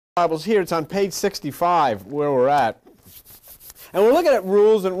Bibles here, it's on page 65 where we're at. And we're looking at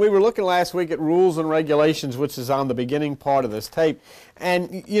rules, and we were looking last week at rules and regulations, which is on the beginning part of this tape.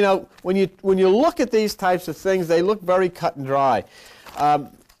 And you know, when you look at these types of things, they look very cut and dry.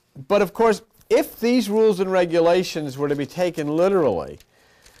 But of course, if these rules and regulations were to be taken literally,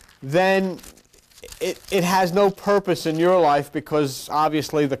 then it has no purpose in your life, because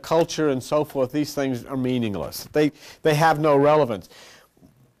obviously the culture and so forth, these things are meaningless. They have no relevance.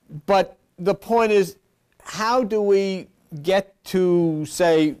 But the point is, how do we get to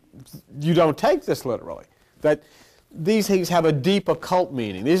say you don't take this literally? That these things have a deep occult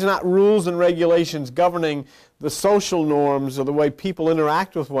meaning. These are not rules and regulations governing the social norms or the way people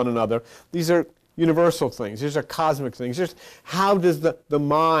interact with one another. These are universal things. These are cosmic things. Just how does the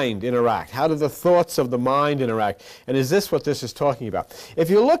mind interact? How do the thoughts of the mind interact? And is this what this is talking about? If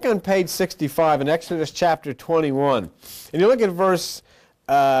you look on page 65 in Exodus chapter 21, and you look at verse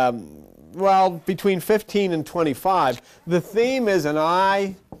between 15 and 25, the theme is an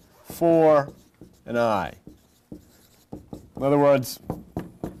eye for an eye. In other words,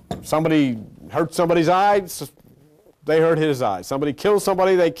 somebody hurt somebody's eye, they hurt his eye. Somebody kills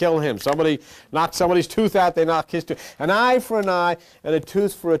somebody, they kill him. Somebody knocks somebody's tooth out, they knock his tooth. An eye for an eye and a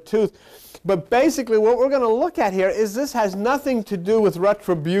tooth for a tooth. But basically what we're going to look at here is this has nothing to do with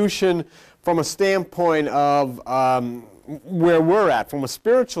retribution from a standpoint of where we're at, from a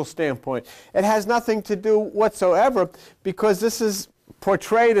spiritual standpoint. It has nothing to do whatsoever, because this is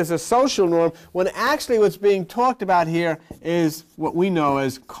portrayed as a social norm, when actually what's being talked about here is what we know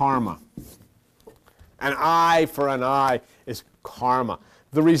as karma. An eye for an eye is karma.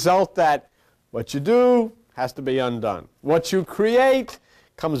 The result that what you do has to be undone. What you create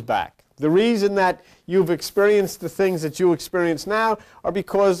comes back. The reason that you've experienced the things that you experience now are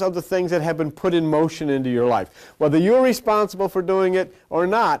because of the things that have been put in motion into your life. Whether you're responsible for doing it or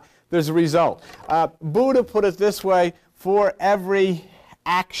not, there's a result. Buddha put it this way: for every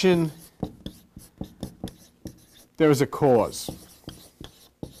action, there's a cause.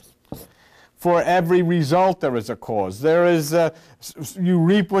 For every result, there is a cause. There is, you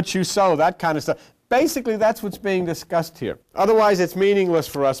reap what you sow, that kind of stuff. Basically, that's what's being discussed here. Otherwise, it's meaningless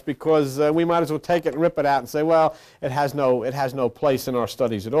for us, because we might as well take it and rip it out and say, well, it has no place in our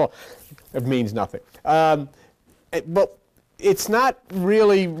studies at all. It means nothing. But it's not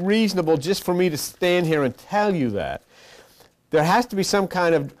really reasonable just for me to stand here and tell you that. There has to be some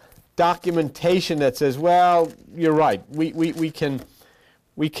kind of documentation that says, well, you're right. We can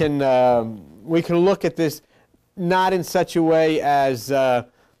look at this not in such a way as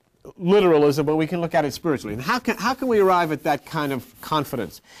literalism, but we can look at it spiritually. And how can we arrive at that kind of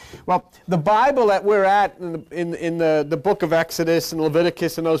confidence? Well, the Bible that we're at in the book of Exodus and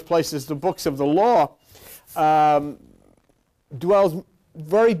Leviticus and those places, the books of the law, dwells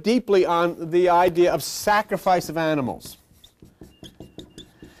very deeply on the idea of sacrifice of animals.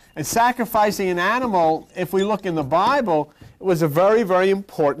 And sacrificing an animal, if we look in the Bible, it was a very, very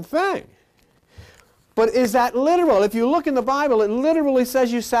important thing. But is that literal? If you look in the Bible, it literally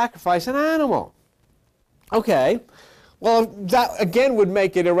says you sacrifice an animal. Okay. Well, that again would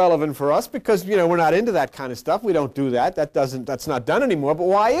make it irrelevant for us, because we're not into that kind of stuff. We don't do that. That's not done anymore. But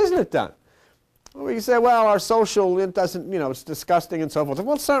why isn't it done? Well, we can say, well, our social, it doesn't, it's disgusting and so forth.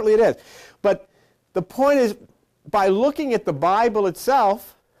 Well, certainly it is. But the point is, by looking at the Bible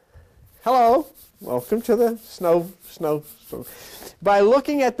itself, hello, welcome to the snow. By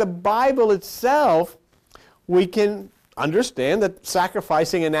looking at the Bible itself, we can understand that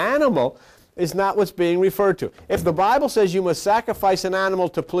sacrificing an animal is not what's being referred to. If the Bible says you must sacrifice an animal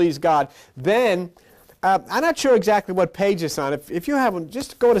to please God, then, I'm not sure exactly what page it's on. If you haven't,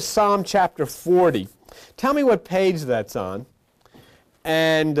 just go to Psalm chapter 40. Tell me what page that's on,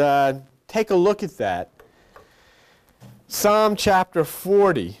 and take a look at that. Psalm chapter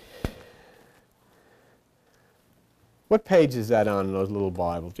 40. What page is that on in those little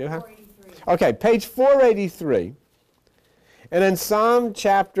Bibles? Do you have? 483. Okay, page 483. And then Psalm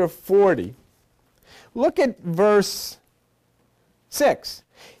chapter 40. Look at verse 6.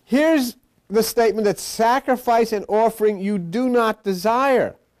 Here's the statement that sacrifice and offering you do not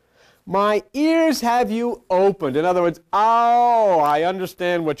desire. My ears have you opened. In other words, I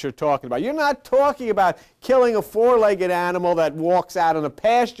understand what you're talking about. You're not talking about killing a four-legged animal that walks out in a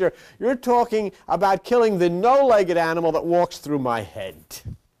pasture. You're talking about killing the no-legged animal that walks through my head.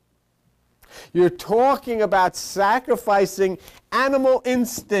 You're talking about sacrificing animal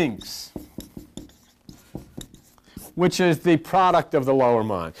instincts, which is the product of the lower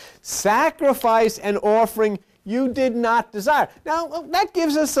mind. Sacrifice and offering you did not desire. Now, that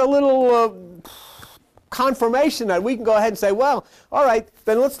gives us a little confirmation that we can go ahead and say, well, all right,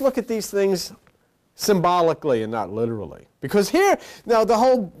 then let's look at these things symbolically and not literally. Because here, now the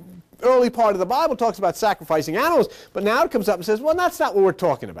whole early part of the Bible talks about sacrificing animals, but now it comes up and says, well, that's not what we're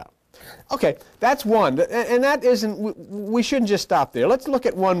talking about. Okay, that's one, and that isn't, we shouldn't just stop there. Let's look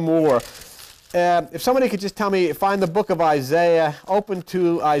at one more. If somebody could just tell me, find the book of Isaiah, open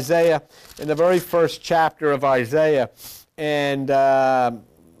to Isaiah in the very first chapter of Isaiah, and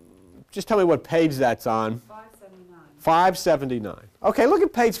just tell me what page that's on. 579. 579. Okay, look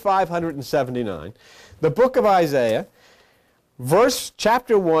at page 579. The book of Isaiah,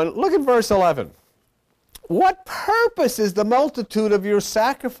 chapter 1, look at verse 11. What purpose is the multitude of your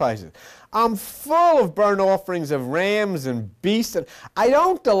sacrifices? I'm full of burnt offerings of rams and beasts, and I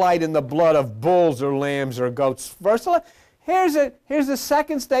don't delight in the blood of bulls or lambs or goats. Verse 11. Here's the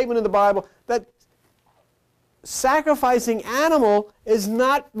second statement in the Bible that sacrificing animal is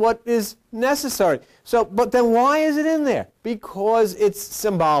not what is necessary. So, but then why is it in there? Because it's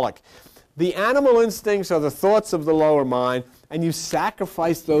symbolic. The animal instincts are the thoughts of the lower mind, and you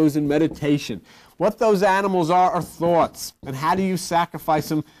sacrifice those in meditation. What those animals are thoughts. And how do you sacrifice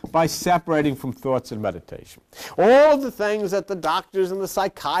them? By separating from thoughts and meditation. All of the things that the doctors and the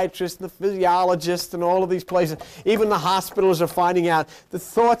psychiatrists and the physiologists and all of these places, even the hospitals are finding out, the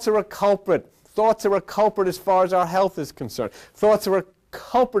thoughts are a culprit. Thoughts are a culprit as far as our health is concerned. Thoughts are a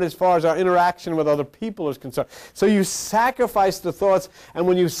culprit as far as our interaction with other people is concerned. So you sacrifice the thoughts, and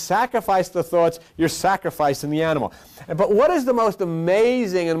when you sacrifice the thoughts, you're sacrificing the animal. But what is the most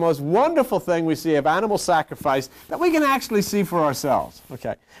amazing and most wonderful thing we see of animal sacrifice that we can actually see for ourselves?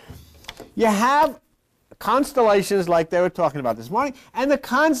 Okay. You have constellations like they were talking about this morning, and the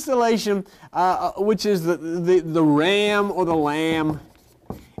constellation which is the ram or the lamb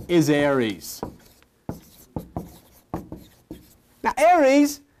is Aries. Now,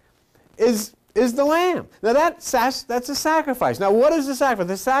 Aries is the lamb. Now, that's a sacrifice. Now, what is the sacrifice?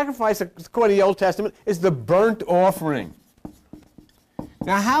 The sacrifice, according to the Old Testament, is the burnt offering.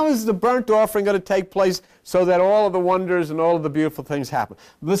 Now, how is the burnt offering going to take place so that all of the wonders and all of the beautiful things happen?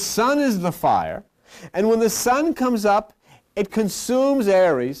 The sun is the fire, and when the sun comes up, it consumes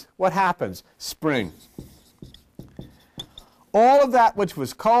Aries. What happens? Spring. All of that which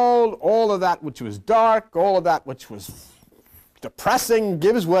was cold, all of that which was dark, all of that which was depressing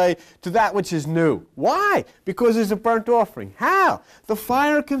gives way to that which is new. Why? Because there's a burnt offering. How? The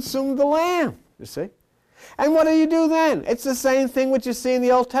fire consumed the lamb, you see. And what do you do then? It's the same thing which you see in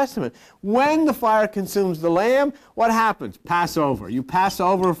the Old Testament. When the fire consumes the lamb, what happens? Passover. You pass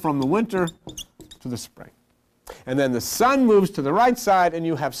over from the winter to the spring. And then the sun moves to the right side and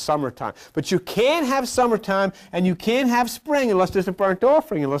you have summertime. But you can't have summertime and you can't have spring unless there's a burnt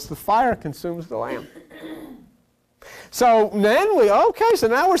offering, unless the fire consumes the lamb. So then so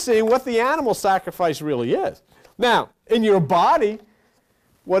now we're seeing what the animal sacrifice really is. Now, in your body,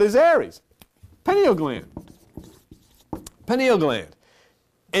 what is Aries? Pineal gland. Pineal gland.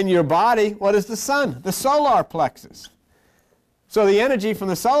 In your body, what is the sun? The solar plexus. So the energy from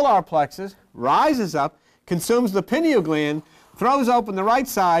the solar plexus rises up, consumes the pineal gland, throws open the right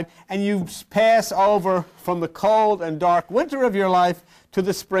side, and you pass over from the cold and dark winter of your life to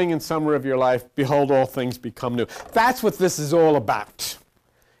the spring and summer of your life. Behold, all things become new. That's what this is all about.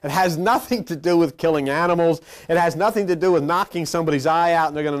 It has nothing to do with killing animals. It has nothing to do with knocking somebody's eye out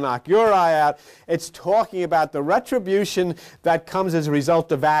and they're going to knock your eye out. It's talking about the retribution that comes as a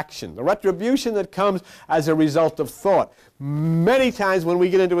result of action, the retribution that comes as a result of thought. Many times when we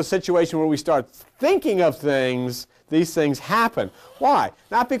get into a situation where we start thinking of things, these things happen. Why?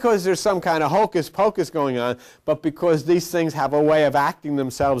 Not because there's some kind of hocus pocus going on, but because these things have a way of acting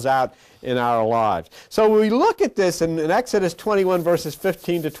themselves out in our lives. So we look at this in Exodus 21 verses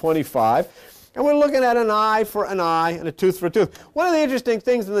 15 to 25, and we're looking at an eye for an eye and a tooth for a tooth. One of the interesting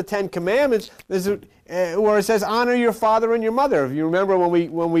things in the Ten Commandments is where it says, honor your father and your mother. If you remember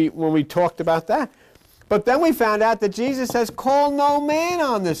when we talked about that. But then we found out that Jesus says, call no man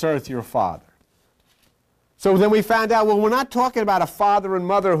on this earth your father. So then we found out, well, we're not talking about a father and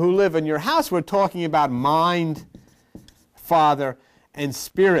mother who live in your house. We're talking about mind, father, and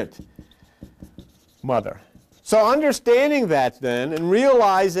spirit, mother. So understanding that then, and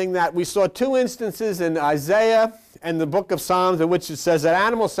realizing that we saw two instances in Isaiah and the book of Psalms in which it says that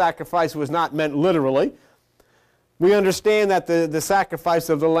animal sacrifice was not meant literally. We understand that the sacrifice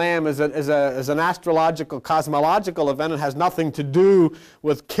of the lamb is an astrological, cosmological event. It has nothing to do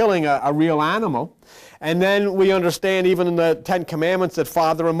with killing a real animal. And then we understand even in the Ten Commandments that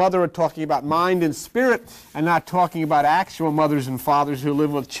father and mother are talking about mind and spirit and not talking about actual mothers and fathers who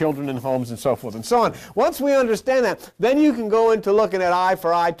live with children in homes and so forth and so on. Once we understand that, then you can go into looking at eye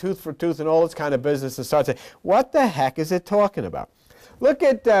for eye, tooth for tooth, and all this kind of business and start saying, what the heck is it talking about? Look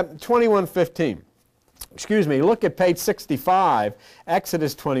at 21:15. Excuse me, look at page 65,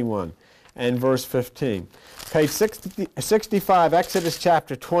 Exodus 21 and verse 15. Page 65, Exodus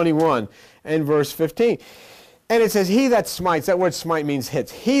chapter 21 and verse 15. And it says, he that smites, that word smite means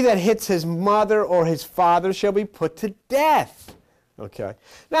hits. He that hits his mother or his father shall be put to death. Okay.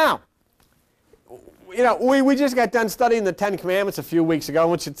 Now, you know, we just got done studying the Ten Commandments a few weeks ago,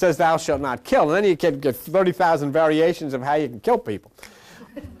 in which it says thou shalt not kill. And then you can get 30,000 variations of how you can kill people.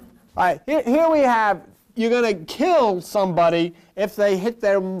 All right, here we have, you're going to kill somebody if they hit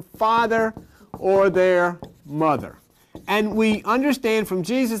their father or their mother. And we understand from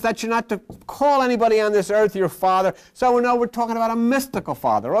Jesus that you're not to call anybody on this earth your father. So we know we're talking about a mystical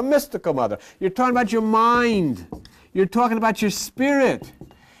father or a mystical mother. You're talking about your mind. You're talking about your spirit.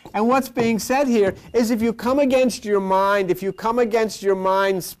 And what's being said here is if you come against your mind, if you come against your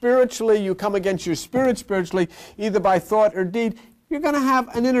mind spiritually, you come against your spirit spiritually, either by thought or deed, you're going to have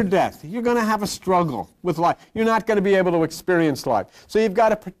an inner death. You're going to have a struggle with life. You're not going to be able to experience life. So you've got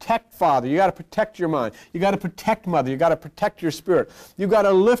to protect father. You've got to protect your mind. You've got to protect mother. You've got to protect your spirit. You've got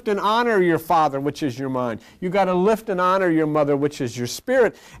to lift and honor your father, which is your mind. You've got to lift and honor your mother, which is your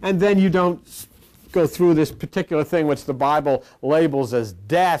spirit. And then you don't go through this particular thing which the Bible labels as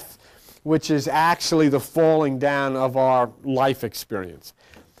death, which is actually the falling down of our life experience.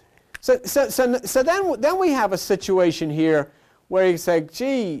 So then we have a situation here where you say,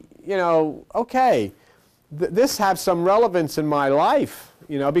 gee, you know, okay, this has some relevance in my life,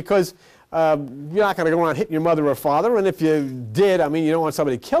 you know, because you're not going to go around hitting your mother or father, and if you did, I mean, you don't want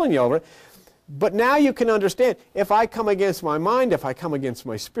somebody killing you over it. But now you can understand, if I come against my mind, if I come against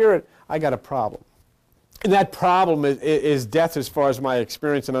my spirit, I got a problem. And that problem is death as far as my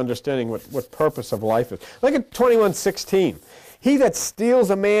experience and understanding what purpose of life is. Look at 21:16. He that steals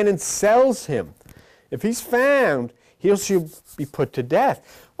a man and sells him, if he's found, he shall be put to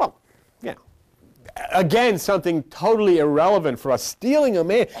death. Well, you know, again, something totally irrelevant for us. Stealing a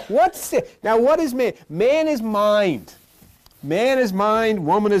man. Now, what is man? Man is mind. Man is mind.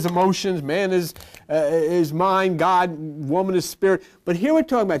 Woman is emotions. Man is mind. God. Woman is spirit. But here we're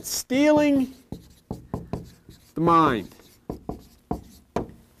talking about stealing the mind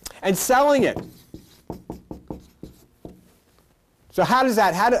and selling it. So how does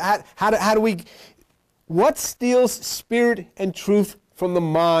that? How do we? What steals spirit and truth from the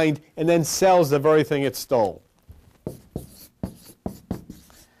mind and then sells the very thing it stole?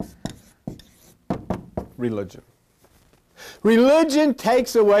 Religion. Religion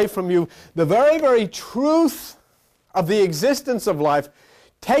takes away from you the very, very truth of the existence of life,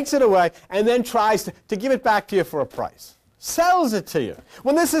 takes it away, and then tries to give it back to you for a price. Sells it to you.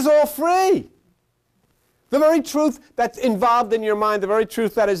 When this is all free. The very truth that's involved in your mind, the very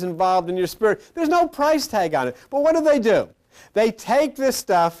truth that is involved in your spirit, there's no price tag on it. But what do? They take this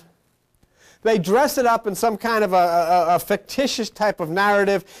stuff, they dress it up in some kind of a fictitious type of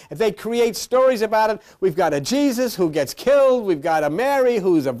narrative, and they create stories about it. We've got a Jesus who gets killed, we've got a Mary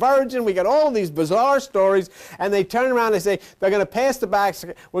who's a virgin, we got all these bizarre stories, and they turn around and say, they're going to pass the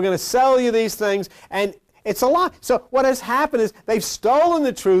basket, we're going to sell you these things, and it's a lie. So what has happened is they've stolen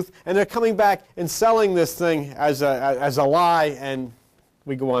the truth, and they're coming back and selling this thing as a lie, and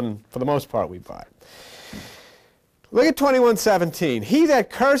we go on, for the most part, we buy it. Look at 21:17. He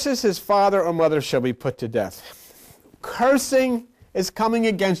that curses his father or mother shall be put to death. Cursing is coming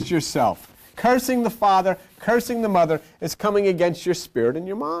against yourself. Cursing the father, cursing the mother is coming against your spirit and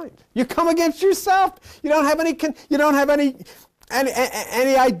your mind. You come against yourself. You don't have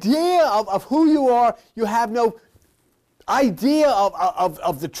any idea of who you are. You have no idea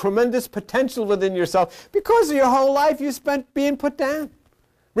of the tremendous potential within yourself because your whole life you spent being put down.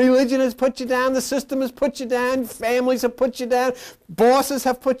 Religion has put you down, the system has put you down, families have put you down, bosses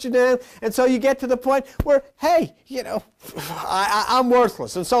have put you down, and so you get to the point where, hey, you know, I'm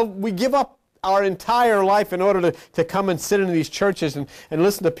worthless. And so we give up our entire life in order to come and sit in these churches and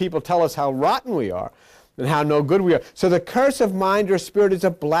listen to people tell us how rotten we are and how no good we are. So the curse of mind or spirit is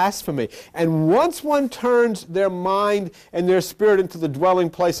a blasphemy. And once one turns their mind and their spirit into the dwelling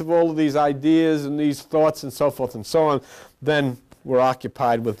place of all of these ideas and these thoughts and so forth and so on, then we're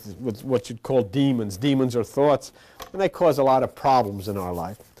occupied with what you'd call demons. Demons are thoughts, and they cause a lot of problems in our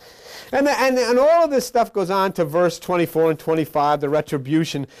life. And all of this stuff goes on to verse 24 and 25, the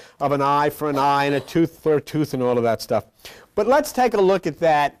retribution of an eye for an eye and a tooth for a tooth and all of that stuff. But let's take a look at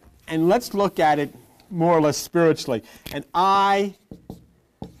that, and let's look at it more or less spiritually. An eye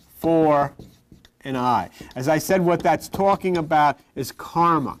for an eye. As I said, what that's talking about is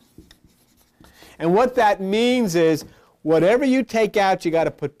karma. And what that means is whatever you take out, you got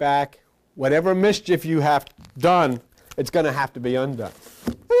to put back. Whatever mischief you have done, it's going to have to be undone.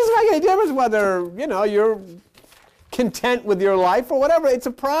 It doesn't make any difference whether, you're content with your life or whatever. It's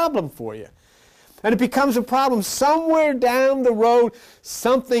a problem for you. And it becomes a problem somewhere down the road.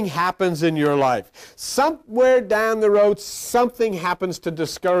 Something happens in your life. Somewhere down the road, something happens to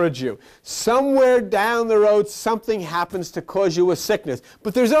discourage you. Somewhere down the road, something happens to cause you a sickness.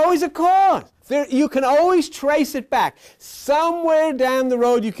 But there's always a cause. You can always trace it back. Somewhere down the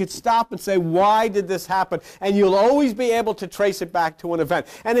road, you could stop and say, why did this happen? And you'll always be able to trace it back to an event.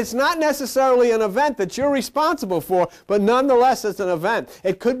 And it's not necessarily an event that you're responsible for, but nonetheless, it's an event.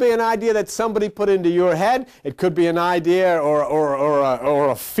 It could be an idea that somebody put into your head. It could be an idea or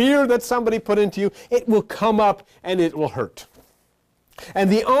a fear that somebody put into you. It will come up and it will hurt.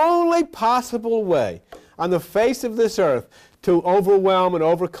 And the only possible way on the face of this earth to overwhelm and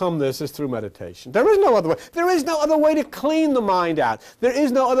overcome this is through meditation. There is no other way. There is no other way to clean the mind out. There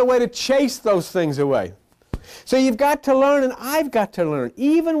is no other way to chase those things away. So you've got to learn, and I've got to learn,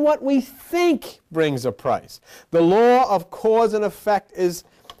 even what we think brings a price. The law of cause and effect it's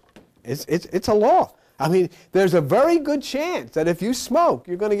a law. I mean, there's a very good chance that if you smoke,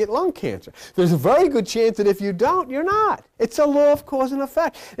 you're going to get lung cancer. There's a very good chance that if you don't, you're not. It's a law of cause and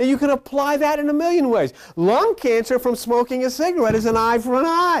effect. And you can apply that in a million ways. Lung cancer from smoking a cigarette is an eye for an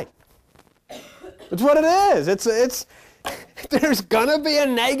eye. That's what it is. There's going to be a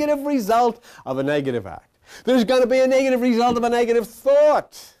negative result of a negative act. There's going to be a negative result of a negative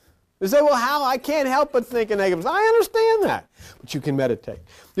thought. They say, well, how? I can't help but think of negatives. I understand that. But you can meditate.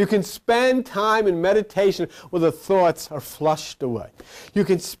 You can spend time in meditation where the thoughts are flushed away. You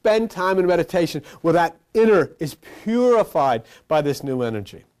can spend time in meditation where that inner is purified by this new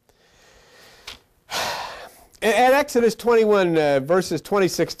energy. At Exodus 21, verses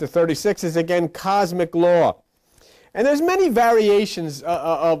 26 to 36 is again cosmic law. And there's many variations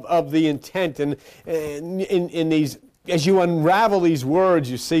of the intent in these. As you unravel these words,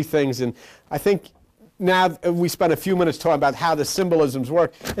 you see things, and I think now we spent a few minutes talking about how the symbolisms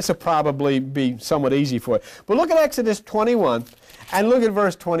work. This will probably be somewhat easy for you. But look at Exodus 21 and look at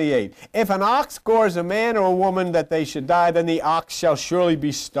verse 28. If an ox gores a man or a woman that they should die, then the ox shall surely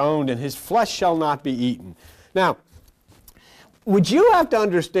be stoned, and his flesh shall not be eaten. Now, what you have to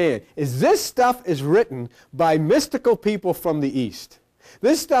understand is this stuff is written by mystical people from the East.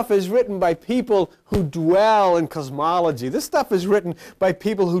 This stuff is written by people who dwell in cosmology. This stuff is written by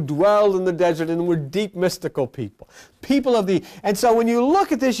people who dwelled in the desert and were deep mystical people. And so when you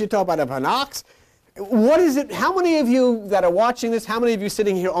look at this, you talk about an ox. What is it? How many of you that are watching this, how many of you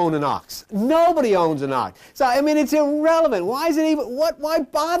sitting here own an ox? Nobody owns an ox. So, I mean, it's irrelevant. Why is it even, why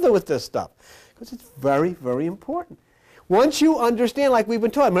bother with this stuff? Because it's very, very important. Once you understand, like we've been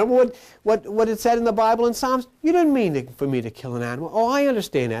taught, remember what it said in the Bible in Psalms? You didn't mean for me to kill an animal. Oh, I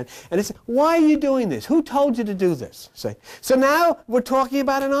understand that. And it's, why are you doing this? Who told you to do this? See? So now we're talking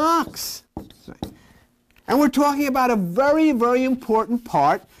about an ox. See? And we're talking about a very, very important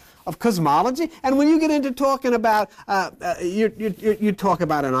part of cosmology. And when you get into talking about, you talk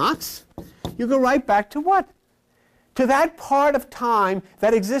about an ox, you go right back to what? To that part of time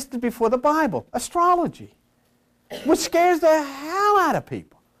that existed before the Bible, astrology. Which scares the hell out of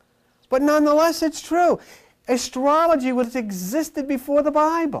people. But nonetheless, it's true. Astrology was existed before the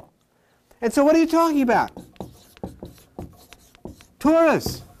Bible. And so what are you talking about?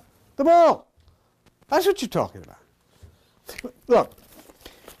 Taurus, the bull. That's what you're talking about. Look,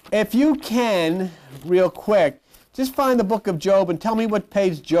 if you can, real quick, just find the book of Job and tell me what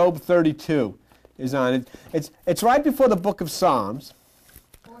page Job 32 is on. It's right before the book of Psalms.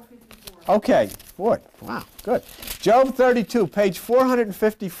 Okay, boy, wow, good. Job 32, page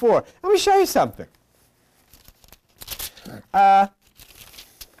 454. Let me show you something. I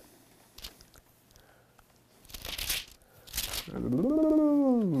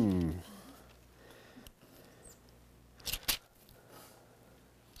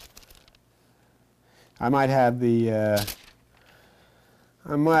might have the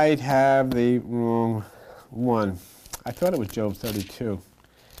wrong one. I thought it was Job 32.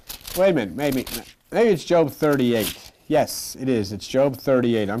 Wait a minute, maybe it's Job 38. Yes, it is. It's Job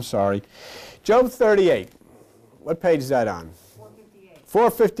 38. I'm sorry. Job 38. What page is that on? 458.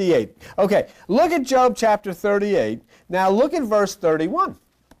 458. Okay, look at Job chapter 38. Now look at verse 31.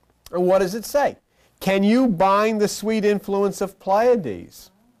 And what does it say? Can you bind the sweet influence of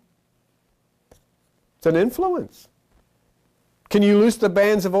Pleiades? It's an influence. Can you loose the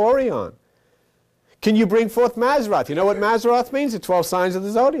bands of Orion? Can you bring forth Mazzaroth? You know what Mazzaroth means? The 12 signs of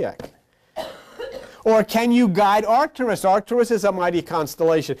the zodiac. Or can you guide Arcturus? Arcturus is a mighty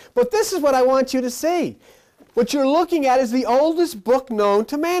constellation. But this is what I want you to see. What you're looking at is the oldest book known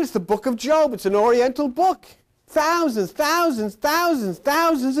to man. It's the book of Job. It's an Oriental book. Thousands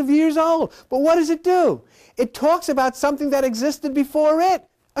of years old. But what does it do? It talks about something that existed before it.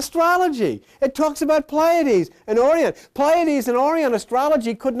 Astrology. It talks about Pleiades and Orion. Pleiades and Orion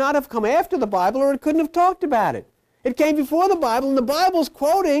astrology could not have come after the Bible, or it couldn't have talked about it. It came before the Bible, and the Bible's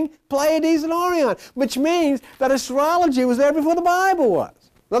quoting Pleiades and Orion, which means that astrology was there before the Bible was.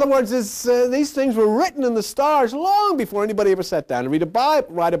 In other words, these things were written in the stars long before anybody ever sat down and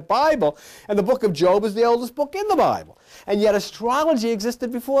write a Bible, and the book of Job is the oldest book in the Bible. And yet astrology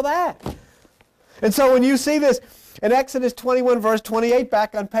existed before that. And so when you see this in Exodus 21, verse 28,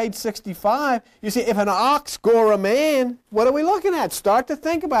 back on page 65, you see, if an ox gore a man, what are we looking at? Start to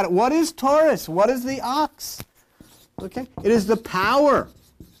think about it. What is Taurus? What is the ox? Okay? It is the power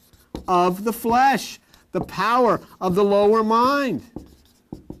of the flesh, the power of the lower mind.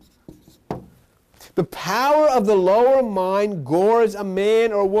 The power of the lower mind gores a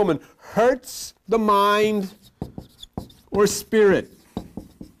man or woman, hurts the mind or spirit.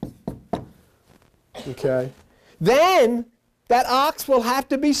 Okay? Then that ox will have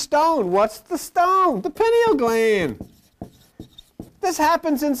to be stoned. What's the stone? The pineal gland. This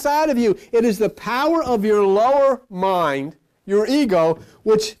happens inside of you. It is the power of your lower mind, your ego,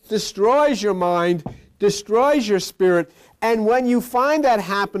 which destroys your mind, destroys your spirit. And when you find that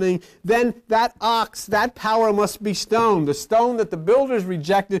happening, then that ox, that power must be stoned. The stone that the builders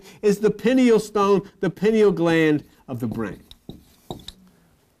rejected is the pineal stone, the pineal gland of the brain.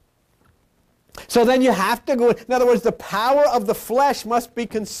 So then you have to go, in other words, the power of the flesh must be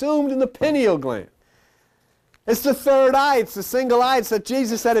consumed in the pineal gland. It's the third eye. It's the single eye. It's that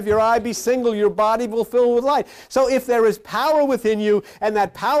Jesus said, if your eye be single, your body will fill with light. So if there is power within you, and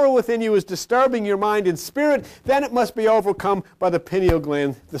that power within you is disturbing your mind and spirit, then it must be overcome by the pineal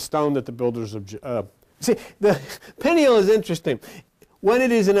gland, the stone that the builders see, the pineal is interesting. When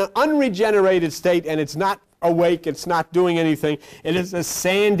it is in an unregenerated state and it's not awake, it's not doing anything, it is a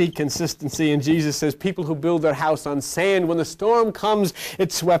sandy consistency. And Jesus says people who build their house on sand, when the storm comes,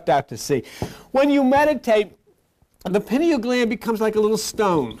 it's swept out to sea. When you meditate, the pineal gland becomes like a little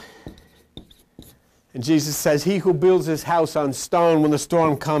stone. And Jesus says, he who builds his house on stone, when the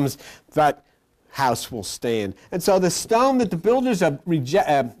storm comes, that house will stand. And so the stone that the builders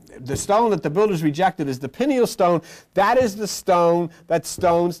rejected is the pineal stone. That is the stone that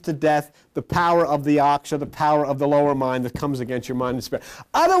stones to death the power of the ox, or the power of the lower mind that comes against your mind and spirit.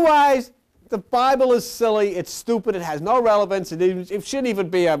 Otherwise, the Bible is silly, it's stupid, it has no relevance, it shouldn't even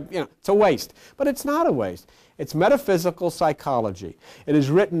be it's a waste. But it's not a waste. It's metaphysical psychology. It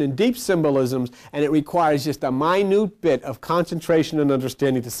is written in deep symbolisms, and it requires just a minute bit of concentration and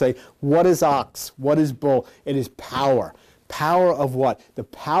understanding to say, what is ox? What is bull? It is power. Power of what? The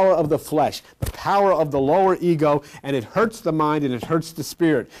power of the flesh, the power of the lower ego, and it hurts the mind and it hurts the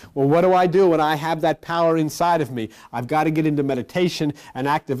spirit. Well, what do I do when I have that power inside of me? I've got to get into meditation and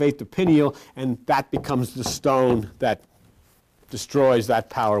activate the pineal, and that becomes the stone that destroys that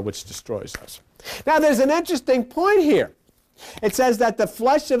power which destroys us. Now, there's an interesting point here. It says that the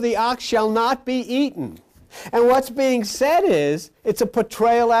flesh of the ox shall not be eaten. And what's being said is, it's a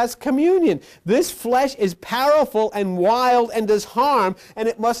portrayal as communion. This flesh is powerful and wild and does harm, and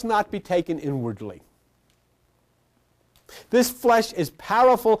it must not be taken inwardly. This flesh is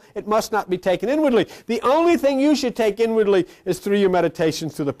powerful, it must not be taken inwardly. The only thing you should take inwardly is through your meditation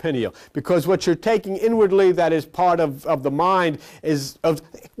through the pineal. Because what you're taking inwardly that is part of the mind is what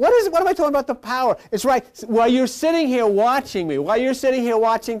am I talking about the power? It's right, while you're sitting here watching me, while you're sitting here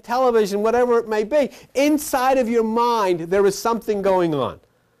watching television, whatever it may be, inside of your mind there is something going on.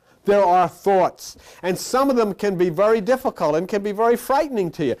 There are thoughts, and some of them can be very difficult and can be very frightening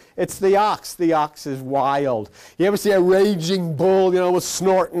to you. It's the ox. The ox is wild. You ever see a raging bull, with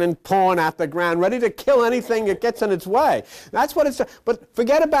snorting and pawing at the ground, ready to kill anything that gets in its way? That's what it's. But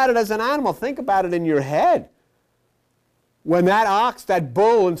forget about it as an animal. Think about it in your head. When that ox, that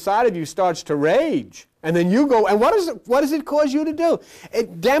bull inside of you starts to rage, and then you go, and what does it cause you to do?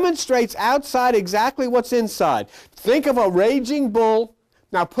 It demonstrates outside exactly what's inside. Think of a raging bull.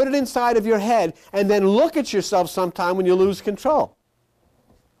 Now put it inside of your head, and then look at yourself sometime when you lose control.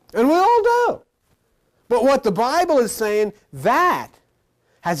 And we all do. But what the Bible is saying, that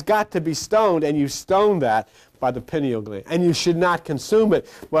has got to be stoned, and you stone that by the pineal gland, and you should not consume it.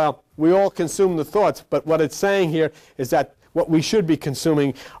 Well, we all consume the thoughts, but what it's saying here is that what we should be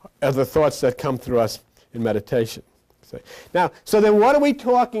consuming are the thoughts that come through us in meditation. Now, so then what are we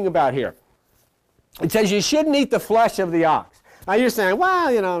talking about here? It says you shouldn't eat the flesh of the ox. Now you're saying,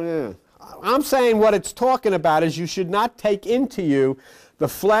 well, you know, I'm saying what it's talking about is you should not take into you the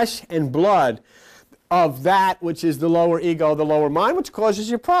flesh and blood of that which is the lower ego, the lower mind, which causes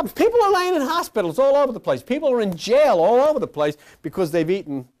your problems. People are laying in hospitals all over the place. People are in jail all over the place because they've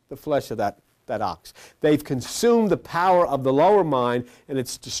eaten the flesh of that ox. They've consumed the power of the lower mind, and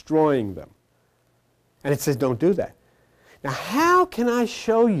it's destroying them. And it says don't do that. Now, how can I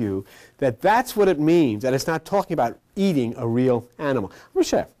show you that that's what it means, that it's not talking about eating a real animal? Let me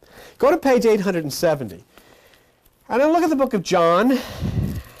show you. Go to page 870. And then look at the book of John.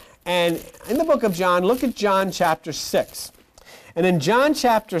 And in the book of John, look at John chapter 6. And in John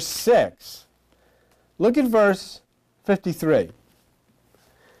chapter 6, look at verse 53.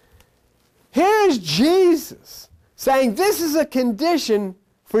 Here is Jesus saying this is a condition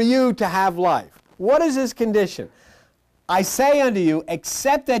for you to have life. What is his condition? I say unto you,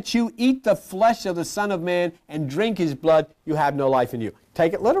 except that you eat the flesh of the Son of Man and drink his blood, you have no life in you.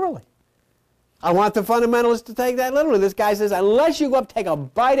 Take it literally. I want the fundamentalists to take that literally. This guy says, unless you go up, take a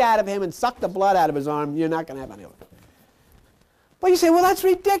bite out of him and suck the blood out of his arm, you're not going to have any life. But you say, well, that's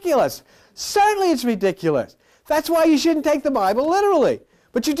ridiculous. Certainly it's ridiculous. That's why you shouldn't take the Bible literally.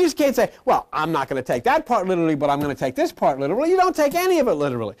 But you just can't say, well, I'm not going to take that part literally, but I'm going to take this part literally. You don't take any of it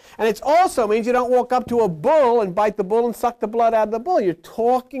literally. And it also means you don't walk up to a bull and bite the bull and suck the blood out of the bull. You're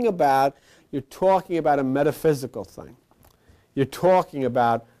talking about a metaphysical thing. You're talking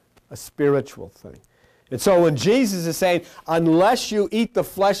about a spiritual thing. And so when Jesus is saying, unless you eat the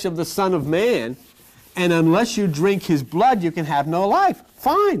flesh of the Son of Man, and unless you drink his blood, you can have no life.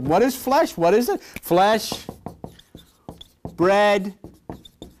 Fine. What is flesh? What is it? Flesh, bread,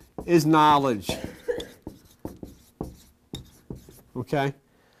 is knowledge. Okay?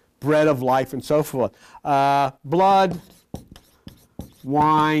 Bread of life and so forth. Blood,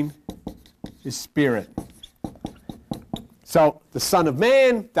 wine is spirit. So the Son of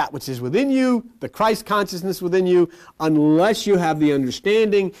Man, that which is within you, the Christ consciousness within you, unless you have the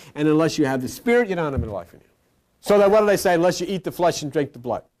understanding and unless you have the spirit, you don't have any life in you. So that what do they say? Unless you eat the flesh and drink the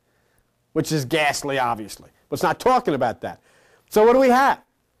blood. Which is ghastly, obviously. But it's not talking about that. So what do we have?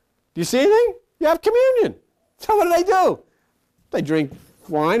 Do you see anything? You have communion. So what do? They drink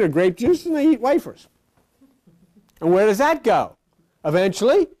wine or grape juice and they eat wafers. And where does that go?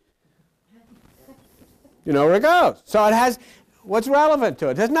 Eventually, you know where it goes. So it has, what's relevant to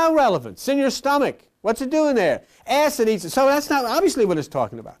it? It has no relevance. It's in your stomach. What's it doing there? Acid eats it. So that's not obviously what it's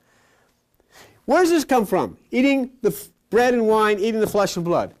talking about. Where does this come from? Eating the bread and wine, eating the flesh and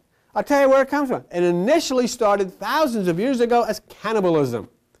blood. I'll tell you where it comes from. It initially started thousands of years ago as cannibalism.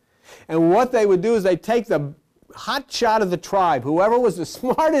 And what they would do is they'd take the hot shot of the tribe, whoever was the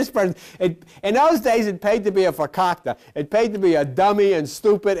smartest person. In those days, it paid to be a fakakta. It paid to be a dummy and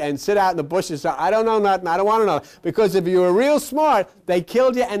stupid and sit out in the bushes. So I don't know nothing. I don't want to know. Because if you were real smart, they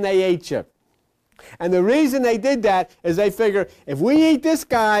killed you and they ate you. And the reason they did that is they figure, if we eat this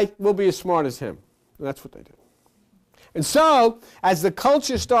guy, we'll be as smart as him. And that's what they did. And so, as the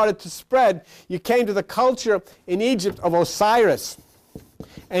culture started to spread, you came to the culture in Egypt of Osiris.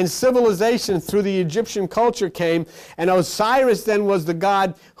 And civilization through the Egyptian culture came, and Osiris then was the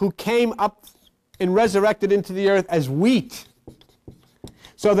god who came up and resurrected into the earth as wheat.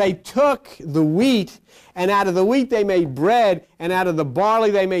 So they took the wheat, and out of the wheat they made bread, and out of the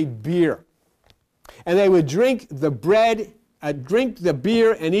barley they made beer. And they would drink the bread, drink the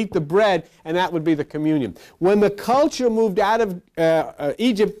beer and eat the bread, and that would be the communion. When the culture moved out of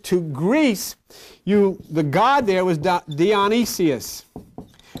Egypt to Greece, the god there was Dionysius.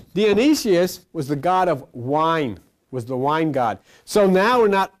 Dionysius was the god of wine, was the wine god. So now we're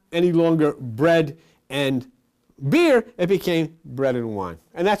not any longer bread and beer, it became bread and wine.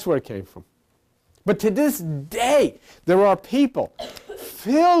 And that's where it came from. But to this day, there are people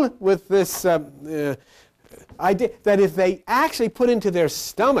filled with this idea that if they actually put into their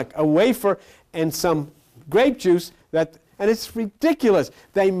stomach a wafer and some grape juice, and it's ridiculous.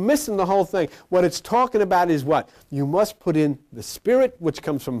 They missing the whole thing. What it's talking about is what? You must put in the spirit, which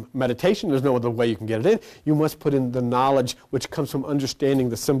comes from meditation. There's no other way you can get it in. You must put in the knowledge, which comes from understanding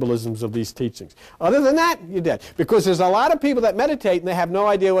the symbolisms of these teachings. Other than that, you're dead. Because there's a lot of people that meditate and they have no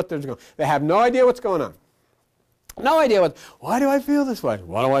idea what they're doing. They have no idea what's going on. No idea why do I feel this way?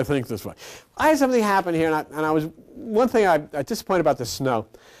 Why do I think this way? I had something happen here, one thing I disappointed about the snow.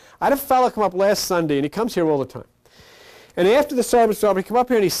 I had a fellow come up last Sunday, and he comes here all the time. And after the service was over, he came up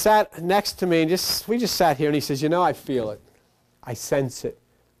here and he sat next to me, and we just sat here, and he says, you know, I feel it. I sense it.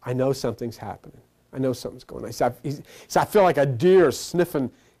 I know something's happening. I know something's going on. He said, I feel like a deer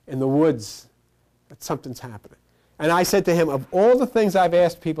sniffing in the woods, that something's happening. And I said to him, of all the things I've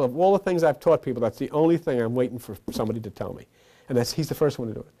asked people, of all the things I've taught people, that's the only thing I'm waiting for somebody to tell me. And he's the first one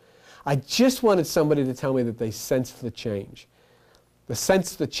to do it. I just wanted somebody to tell me that they sense the change. The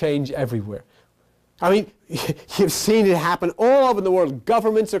sense the change everywhere. I mean, you've seen it happen all over the world.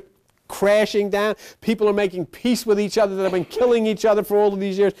 Governments are crashing down. People are making peace with each other that have been killing each other for all of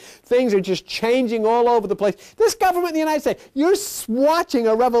these years. Things are just changing all over the place. This government in the United States, you're watching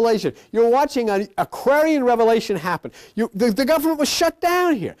a revelation. You're watching an Aquarian revelation happen. The government was shut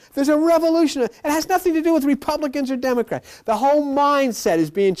down here. There's a revolution. It has nothing to do with Republicans or Democrats. The whole mindset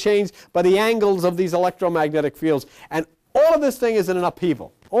is being changed by the angles of these electromagnetic fields. And all of this thing is in an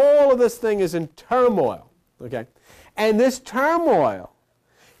upheaval. All of this thing is in turmoil. Okay? And this turmoil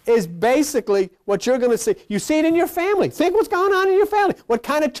is basically what you're going to see. You see it in your family. Think what's going on in your family. What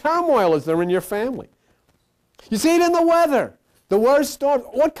kind of turmoil is there in your family? You see it in the weather. The worst storm.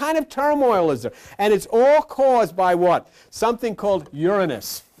 What kind of turmoil is there? And it's all caused by what? Something called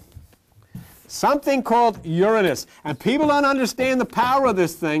Uranus. Something called Uranus. And people don't understand the power of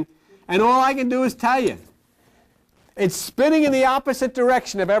this thing. And all I can do is tell you. It's spinning in the opposite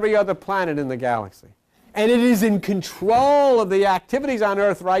direction of every other planet in the galaxy. And it is in control of the activities on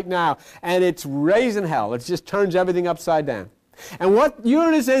Earth right now. And it's raising hell. It just turns everything upside down. And what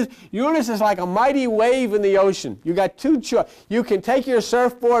Uranus is like a mighty wave in the ocean. You got two choices. You can take your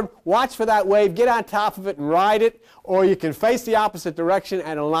surfboard, watch for that wave, get on top of it and ride it, or you can face the opposite direction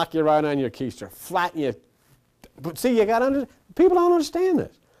and it'll knock you right on your keister. Flatten you. But see, people don't understand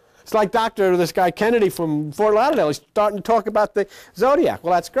this. It's like this guy Kennedy from Fort Lauderdale. He's starting to talk about the zodiac.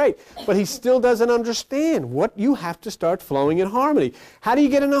 Well, that's great. But he still doesn't understand what you have to start flowing in harmony. How do you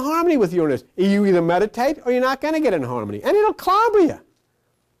get into harmony with Uranus? You either meditate or you're not going to get in harmony. And it'll clobber you.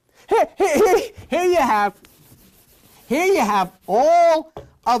 Here you have all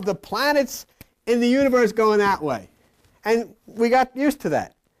of the planets in the universe going that way. And we got used to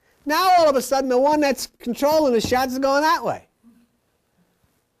that. Now all of a sudden the one that's controlling the shots is going that way.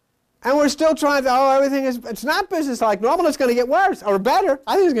 And we're still trying to, everything is, it's not business like normal, it's going to get worse, or better.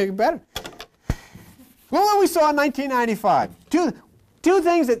 I think it's going to get better. Well, what we saw in 1995, two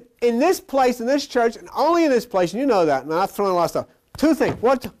things that in this place, in this church, and only in this place, and you know that, and I'm not throwing a lot of stuff. Two things.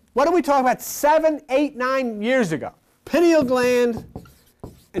 What did we talk about 7, 8, 9 years ago? Pineal gland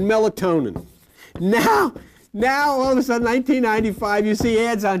and melatonin. Now, all of a sudden, 1995, you see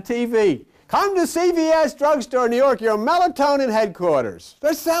ads on TV. Come to CVS Drugstore in New York, your melatonin headquarters.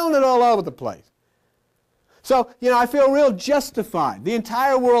 They're selling it all over the place. So, I feel real justified. The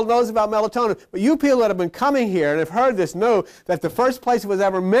entire world knows about melatonin, but you people that have been coming here and have heard this know that the first place it was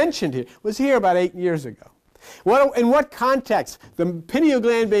ever mentioned here was here about 8 years ago. In what context? The pineal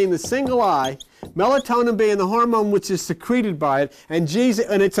gland being the single eye, melatonin being the hormone which is secreted by it, and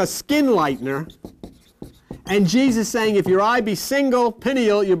it's a skin lightener. And Jesus saying, if your eye be single,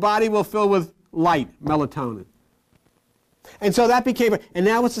 pineal, your body will fill with light, melatonin. And so that became, and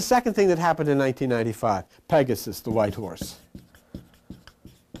now what's the second thing that happened in 1995? Pegasus, the white horse.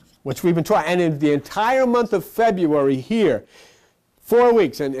 Which we've been trying, and in the entire month of February here, 4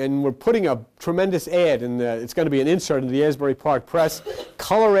 weeks, and we're putting a tremendous ad, and it's going to be an insert in the Asbury Park Press,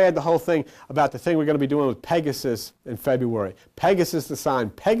 color ad, the whole thing, about the thing we're going to be doing with Pegasus in February. Pegasus the sign,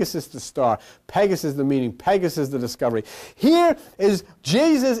 Pegasus the star, Pegasus the meaning, Pegasus the discovery. Here is,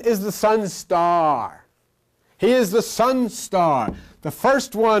 Jesus is the sun star. He is the sun star, the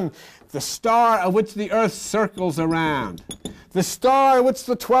first one, the star of which the earth circles around. The star which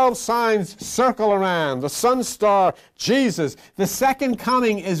the 12 signs circle around, the sun star, Jesus. The second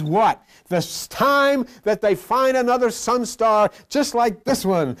coming is what? The time that they find another sun star just like this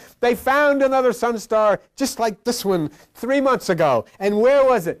one. They found another sun star just like this one 3 months ago. And where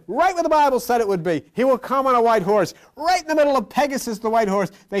was it? Right where the Bible said it would be. He will come on a white horse. Right in the middle of Pegasus, the white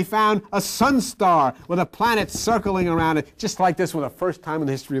horse, they found a sun star with a planet circling around it, just like this one, the first time in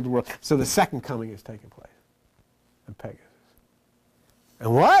the history of the world. So the second coming is taking place in Pegasus.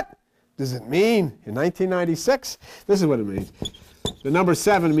 And what does it mean in 1996? This is what it means. The number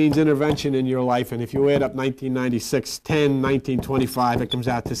 7 means intervention in your life, and if you add up 1996, 10, 1925, it comes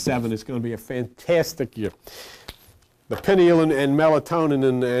out to 7. It's going to be a fantastic year. The pineal and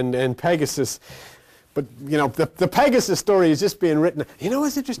melatonin and Pegasus. But, the Pegasus story is just being written. You know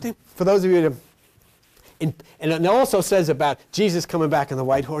what's interesting? For those of you that and it also says about Jesus coming back on the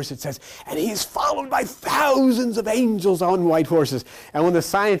white horse, it says, and he's followed by thousands of angels on white horses. And when the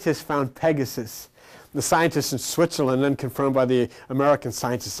scientists found Pegasus, The scientists in Switzerland, then confirmed by the American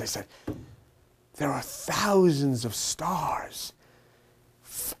scientists, they said, there are thousands of stars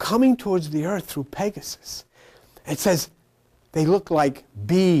coming towards the Earth through Pegasus. It says they look like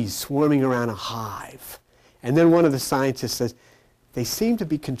bees swarming around a hive. And then one of the scientists says, they seem to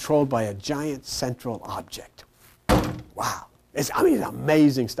be controlled by a giant central object. Wow. It's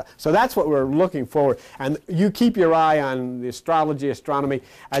amazing stuff. So that's what we're looking forward. And you keep your eye on the astrology, astronomy,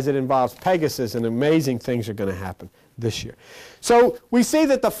 as it involves Pegasus, and amazing things are going to happen this year. So we see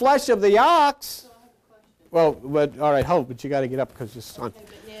that the flesh of the ox, well, but, all right, hold, but you got to get up because it's on. Okay,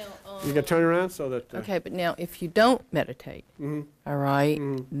 but now, You got to turn around so that... okay, but now if you don't meditate, all right,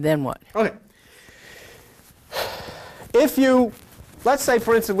 then what? Okay. If you, let's say,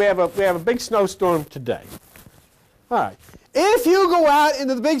 for instance, we have a big snowstorm today. All right. If you go out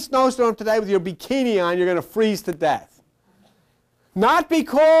into the big snowstorm today with your bikini on, you're going to freeze to death. Not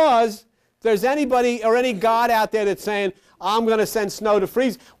because there's anybody or any God out there that's saying, I'm going to send snow to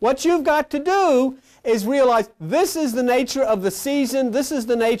freeze. What you've got to do is realize this is the nature of the season. This is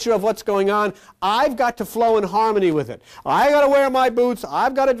the nature of what's going on. I've got to flow in harmony with it. I've got to wear my boots.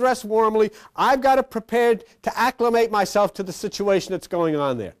 I've got to dress warmly. I've got to prepare to acclimate myself to the situation that's going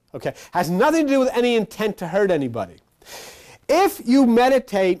on there. Okay? Has nothing to do with any intent to hurt anybody. If you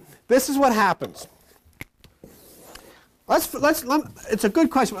meditate, this is what happens. It's a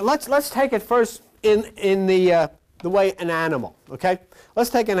good question. But let's take it first in the way an animal. Okay, let's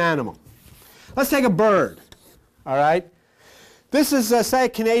take an animal. Let's take a bird. All right. This is say a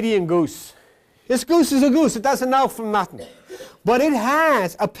Canadian goose. This goose is a goose. It doesn't know from nothing, but it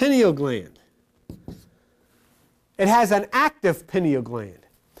has a pineal gland. It has an active pineal gland.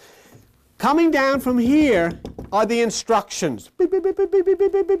 Coming down from here are the instructions. Beep, beep, beep, beep, beep, beep,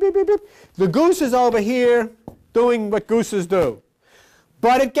 beep, beep, beep, beep, beep. The goose is over here doing what gooses do.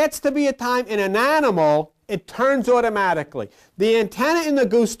 But it gets to be a time in an animal, it turns automatically. The antenna in the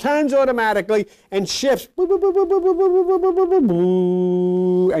goose turns automatically and shifts and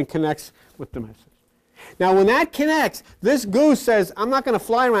connects with the message. Now when that connects, this goose says, I'm not going to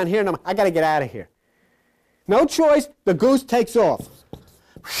fly around here, I got to get out of here. No choice, the goose takes off.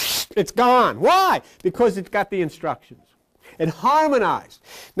 It's gone. Why? Because it's got the instructions. It harmonized.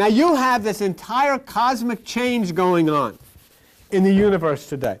 Now you have this entire cosmic change going on in the universe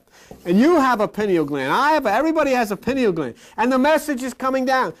today. And you have a pineal gland. Everybody has a pineal gland. And the message is coming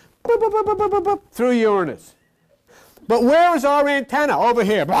down boop, boop, boop, boop, boop, boop, through Uranus. But where is our antenna? Over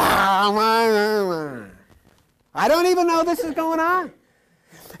here. I don't even know this is going on.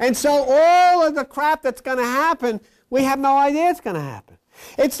 And so all of the crap that's going to happen, we have no idea it's going to happen.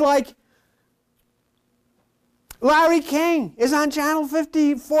 It's like Larry King is on channel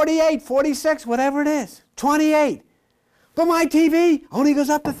 50, 48, 46, whatever it is, 28. But my TV only goes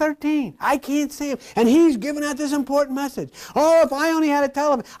up to 13. I can't see him. And he's giving out this important message. Oh, if I only had a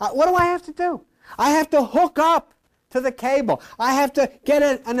television. What do I have to do? I have to hook up to the cable. I have to get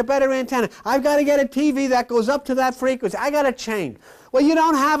a better antenna. I've got to get a TV that goes up to that frequency. I got to change. Well, you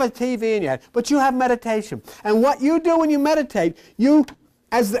don't have a TV in yet, but you have meditation. And what you do when you meditate,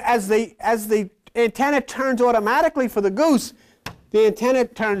 as the antenna turns automatically for the goose, the antenna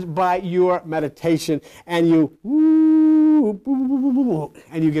turns by your meditation, and you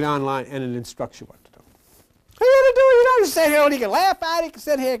get online, and it instructs you what to do. What you got to do? You don't just sit here and you can laugh at it, you can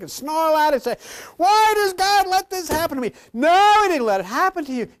sit here, you can snarl at it, and say, why does God let this happen to me? No, He didn't let it happen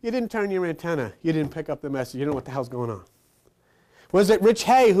to you. You didn't turn your antenna. You didn't pick up the message. You don't know what the hell's going on. Was it Rich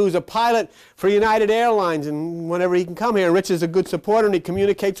Hay, who's a pilot for United Airlines, and whenever he can come here, Rich is a good supporter, and he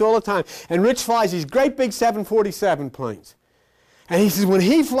communicates all the time. And Rich flies these great big 747 planes. And he says when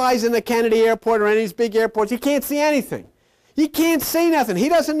he flies in the Kennedy Airport or any of these big airports, he can't see anything. He can't see nothing. He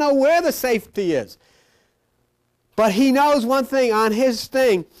doesn't know where the safety is. But he knows one thing on his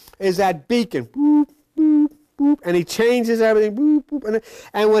thing is that beacon. Boop, boop, boop, and he changes everything. Boop, boop,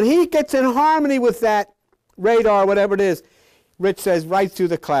 and when he gets in harmony with that radar, whatever it is, Rich says right through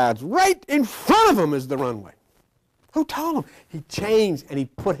the clouds, right in front of him is the runway. Who told him? He changed and he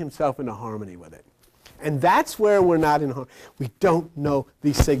put himself into harmony with it. And that's where we're not in harmony. We don't know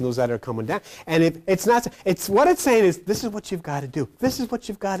these signals that are coming down. And if it's not, what it's saying is, this is what you've got to do. This is what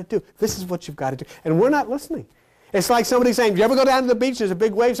you've got to do. This is what you've got to do. And we're not listening. It's like somebody saying, you ever go down to the beach, there's a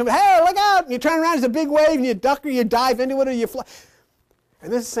big wave, somebody, hey, look out, and you turn around, there's a big wave, and you duck or you dive into it or you fly.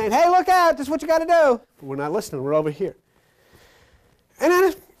 And this is saying, hey, look out, this is what you got to do. But we're not listening, we're over here. And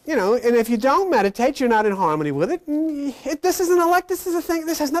then you know, and if you don't meditate, you're not in harmony with it. This isn't this is a thing.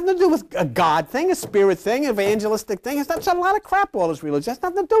 This has nothing to do with a God thing, a spirit thing, evangelistic thing. It's a lot of crap, all this religion. It has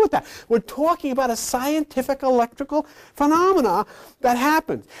nothing to do with that. We're talking about a scientific electrical phenomena that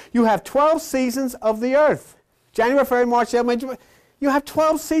happens. You have 12 seasons of the earth. January, February, March, April, May, June. You have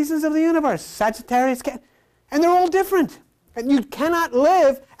 12 seasons of the universe. Sagittarius, and they're all different. And you cannot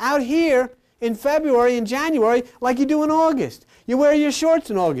live out here in February and January like you do in August. You wear your shorts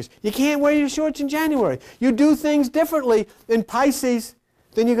in August. You can't wear your shorts in January. You do things differently in Pisces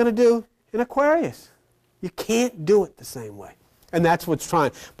than you're going to do in Aquarius. You can't do it the same way. And that's what's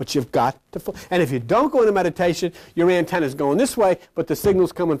trying. But you've got to, and if you don't go into meditation, your antenna's going this way, but the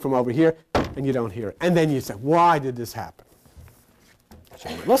signal's coming from over here, and you don't hear it. And then you say, why did this happen?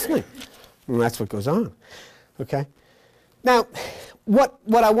 You're not listening. And that's what goes on. Okay? Now, what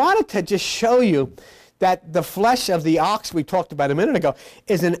I wanted to just show you, that the flesh of the ox we talked about a minute ago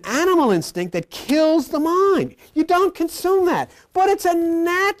is an animal instinct that kills the mind. You don't consume that. But it's a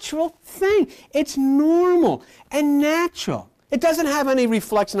natural thing. It's normal and natural. It doesn't have any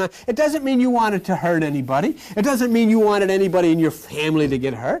reflection on it. It doesn't mean you wanted to hurt anybody. It doesn't mean you wanted anybody in your family to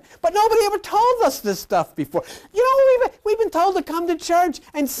get hurt. But nobody ever told us this stuff before. You know, we've been told to come to church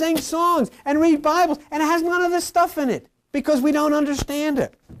and sing songs and read Bibles, and it has none of this stuff in it because we don't understand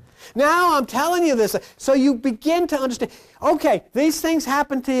it. Now I'm telling you this so you begin to understand, okay, these things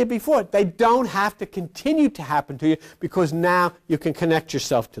happened to you before. They don't have to continue to happen to you because now you can connect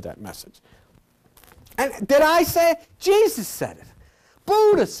yourself to that message. And did I say it? Jesus said it.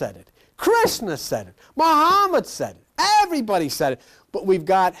 Buddha said it. Krishna said it. Muhammad said it. Everybody said it. But we've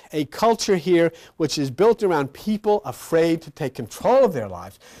got a culture here which is built around people afraid to take control of their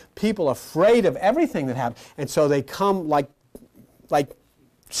lives, people afraid of everything that happens, and so they come like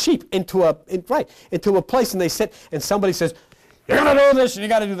sheep into a place, and they sit, and somebody says, you're going to do this, and you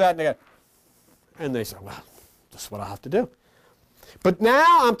got to do that, and they say, well, this is what I have to do. But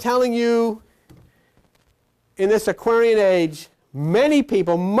now I'm telling you, in this Aquarian age, many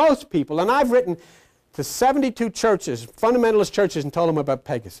people, most people, and I've written to 72 churches, fundamentalist churches, and told them about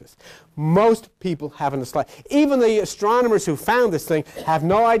Pegasus. Most people haven't the slightest. Even the astronomers who found this thing have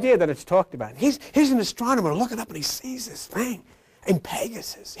no idea that it's talked about. He's an astronomer looking up, and he sees this thing in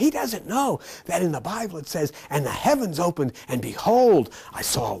Pegasus. He doesn't know that in the Bible it says, and the heavens opened, and behold, I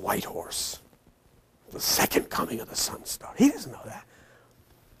saw a white horse. The second coming of the sun star. He doesn't know that.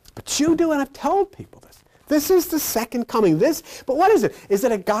 But you do, and I've told people this. This is the second coming. But what is it? Is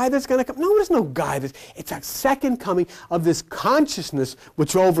it a guy that's going to come? No, there's no guy. It's a second coming of this consciousness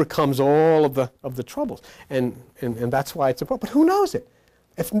which overcomes all of the troubles. And that's why it's important. But who knows it?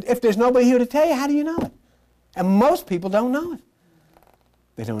 If there's nobody here to tell you, how do you know it? And most people don't know it.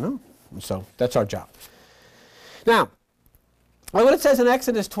 They don't know. And so that's our job. Now, what it says in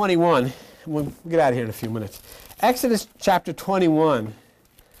Exodus 21, we'll get out of here in a few minutes. Exodus chapter 21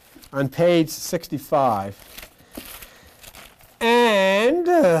 on page 65. And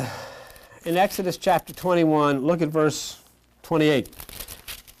in Exodus chapter 21, look at verse 28.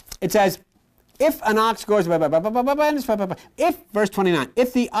 It says, if an ox goes, if, verse 29,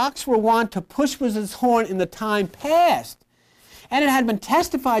 if the ox were wont to push with his horn in the time past, and it had been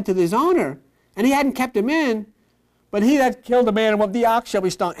testified to his owner, and he hadn't kept him in, but he that killed a man, the ox shall be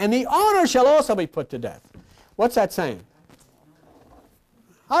stoned, and the owner shall also be put to death. What's that saying?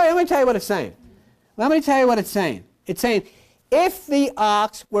 All right, let me tell you what it's saying. It's saying, if the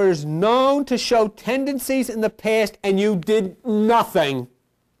ox was known to show tendencies in the past and you did nothing,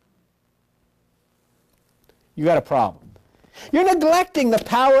 you got a problem. You're neglecting the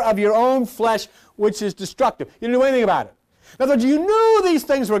power of your own flesh, which is destructive. You didn't do anything about it. In other words, you knew these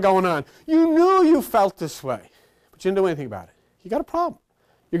things were going on. You knew you felt this way, but you didn't do anything about it. You got a problem.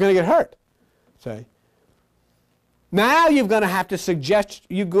 You're going to get hurt. See? Now you're going to have to subject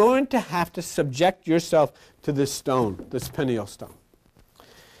yourself to this stone, this Peniel stone.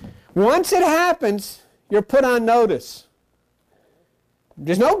 Once it happens, you're put on notice.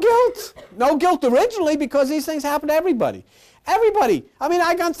 There's no guilt. No guilt originally because these things happen to everybody. Everybody. I mean,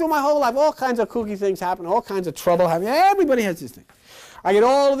 I've gone through my whole life. All kinds of kooky things happen. All kinds of trouble happen. Everybody has this thing. I get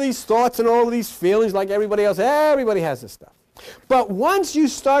all of these thoughts and all of these feelings like everybody else. Everybody has this stuff. But once you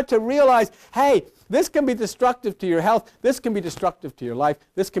start to realize, hey, this can be destructive to your health. This can be destructive to your life.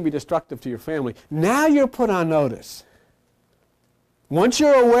 This can be destructive to your family. Now you're put on notice. Once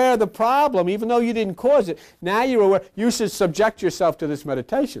you're aware of the problem, even though you didn't cause it, now you're aware. You should subject yourself to this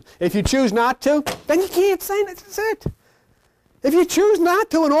meditation. If you choose not to, then you can't say that's it. If you choose not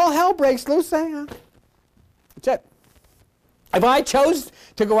to and all hell breaks loose, say, that's it. If I chose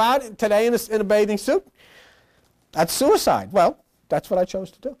to go out today in a bathing suit, that's suicide. Well, that's what I chose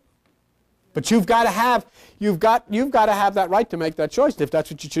to do. But you've got to have that right to make that choice. If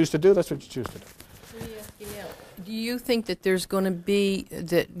that's what you choose to do, that's what you choose to do. Let me ask you now, do you think that there's going to be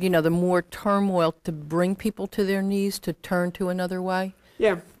the more turmoil to bring people to their knees to turn to another way?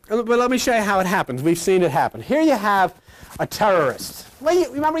 Yeah, but let me show you how it happens. We've seen it happen. Here you have a terrorist.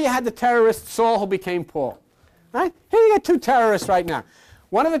 Remember you had the terrorist Saul who became Paul, right? Here you got two terrorists right now.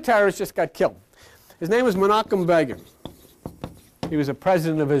 One of the terrorists just got killed. His name was Menachem Begin. He was a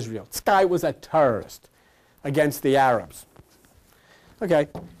president of Israel. This guy was a terrorist against the Arabs. Okay,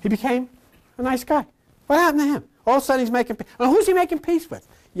 he became a nice guy. What happened to him? All of a sudden he's making peace. Well, who's he making peace with?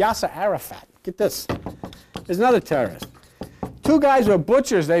 Yasser Arafat. Get this. There's another terrorist. Two guys were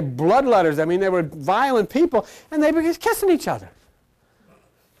butchers. They bloodletters. I mean, they were violent people, and they began kissing each other.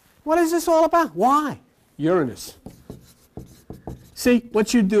 What is this all about? Why? Uranus. See,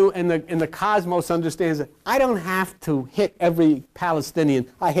 what you do, and the cosmos understands that I don't have to hit every Palestinian.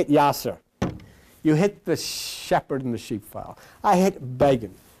 I hit Yasser. You hit the shepherd in the sheepfowl. I hit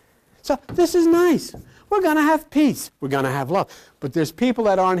Begin. So this is nice. We're going to have peace. We're going to have love. But there's people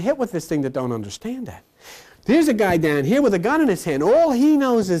that aren't hit with this thing that don't understand that. There's a guy down here with a gun in his hand. All he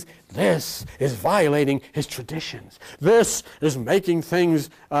knows is this is violating his traditions. This is making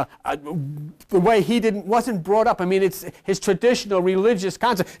things the way he wasn't brought up. I mean, it's his traditional religious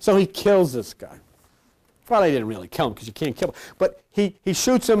concept. So he kills this guy. Well, he didn't really kill him because you can't kill him. But he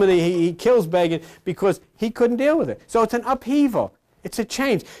shoots him and he kills Begin because he couldn't deal with it. So it's an upheaval. It's a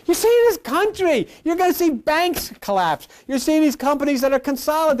change. You see in this country, you're going to see banks collapse. You're seeing these companies that are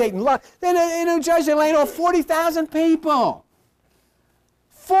consolidating. Look, in New Jersey, they're laying off 40,000 people.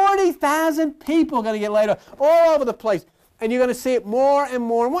 40,000 people are going to get laid off all over the place. And you're going to see it more and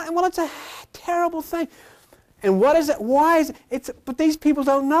more and more. And well, it's a terrible thing. And what is it? Why is it? But these people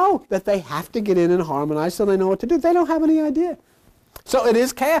don't know that they have to get in and harmonize so they know what to do. They don't have any idea. So it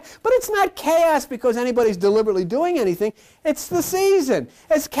is chaos, but it's not chaos because anybody's deliberately doing anything. It's the season.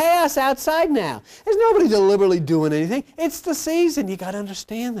 It's chaos outside now. There's nobody deliberately doing anything. It's the season. You got to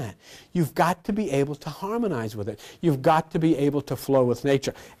understand that. You've got to be able to harmonize with it. You've got to be able to flow with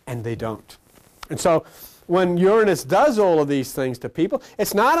nature, and they don't. And so when Uranus does all of these things to people,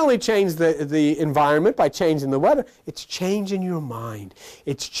 it's not only changed the environment by changing the weather, it's changing your mind.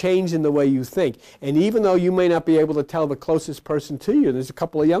 It's changing the way you think. And even though you may not be able to tell the closest person to you, there's a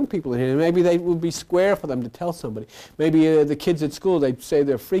couple of young people in here, maybe they would be square for them to tell somebody. Maybe the kids at school, they'd say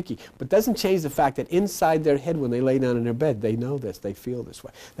they're freaky. But it doesn't change the fact that inside their head when they lay down in their bed, they know this, they feel this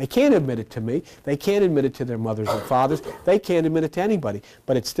way. They can't admit it to me. They can't admit it to their mothers and fathers. They can't admit it to anybody.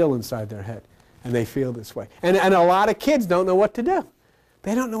 But it's still inside their head. And they feel this way. And a lot of kids don't know what to do.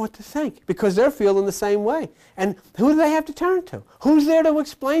 They don't know what to think because they're feeling the same way. And who do they have to turn to? Who's there to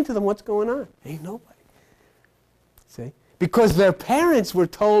explain to them what's going on? Ain't nobody. See? Because their parents were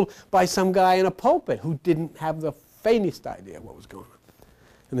told by some guy in a pulpit who didn't have the faintest idea what was going on.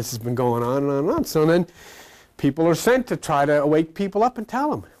 And this has been going on and on and on. So then people are sent to try to wake people up and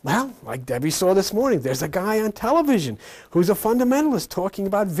tell them. Well, like Debbie saw this morning, there's a guy on television who's a fundamentalist talking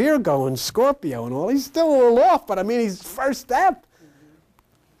about Virgo and Scorpio and all. He's still a little off, but I mean, he's first step.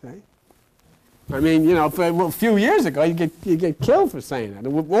 Okay? I mean, you know, a few years ago, you get killed for saying that.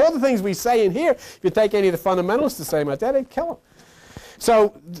 And all the things we say in here, if you take any of the fundamentalists to say about that, they'd kill them.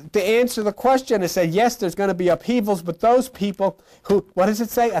 So to answer the question, it said, yes, there's going to be upheavals, but those people who, what does it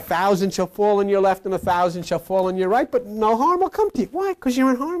say? 1,000 shall fall on your left and 1,000 shall fall on your right, but no harm will come to you. Why? Because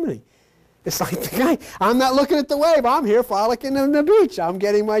you're in harmony. It's like the guy, I'm not looking at the wave. I'm here frolicking on the beach. I'm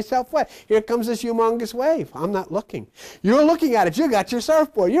getting myself wet. Here comes this humongous wave. I'm not looking. You're looking at it. You got your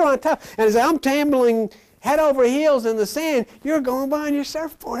surfboard. You're on top. And as I'm tumbling head over heels in the sand, you're going by on your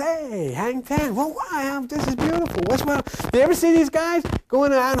surfboard. Hey, hang ten. Well, why? This is beautiful. What's well? You ever see these guys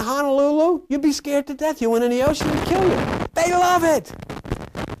going out in Honolulu? You'd be scared to death. You went in the ocean, it'd kill you. They love it.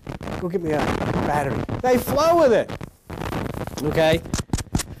 Go get me a battery. They flow with it. Okay?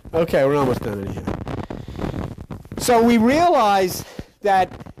 Okay, we're almost done in here. So we realize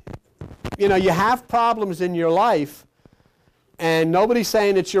that, you know, you have problems in your life, and nobody's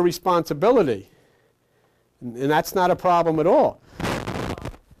saying it's your responsibility. And that's not a problem at all.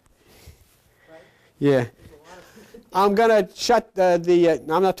 Yeah. I'm going to shut I'm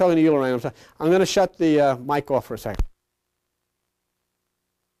not talking to you, Lorraine. I'm going to shut the mic off for a second.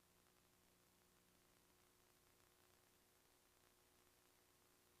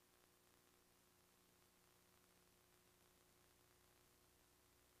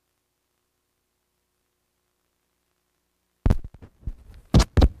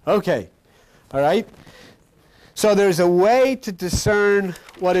 Okay. All right. So there's a way to discern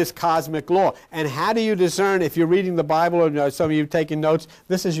what is cosmic law. And how do you discern, if you're reading the Bible or some of you taking notes,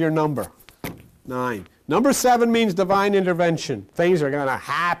 this is your number, 9. Number 7 means divine intervention. Things are going to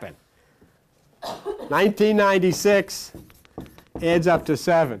happen. 1996 adds up to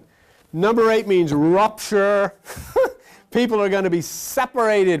 7. Number 8 means rupture. People are going to be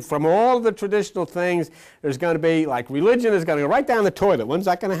separated from all the traditional things. There's going to be, like, religion is going to go right down the toilet. When's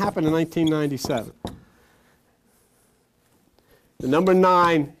that going to happen? In 1997. The number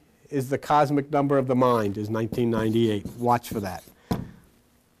 9 is the cosmic number of the mind, is 1998. Watch for that.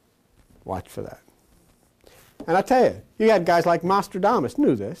 Watch for that. And I tell you, you had guys like Nostradamus,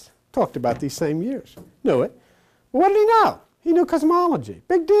 knew this, talked about these same years, knew it. Well, what did he know? He knew cosmology.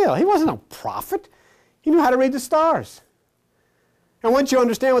 Big deal. He wasn't a prophet. He knew how to read the stars. And once you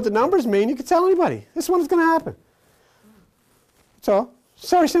understand what the numbers mean, you can tell anybody, this is when it's going to happen. That's all. It's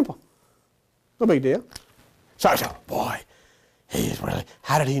very simple. No big deal. So, boy, he's really,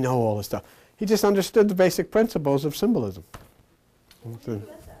 how did he know all this stuff? He just understood the basic principles of symbolism. Where do you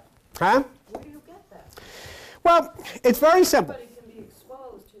get that? Huh? Where do you get that? Well, it's very simple. Everybody can be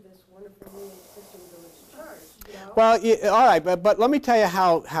exposed to this wonderful new Christian Village Church, you know? Well, all right, but let me tell you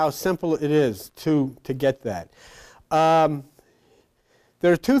how simple it is to get that.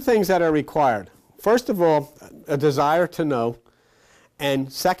 There are 2 things that are required. First of all, a desire to know,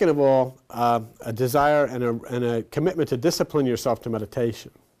 and second of all, a desire and a commitment to discipline yourself to meditation.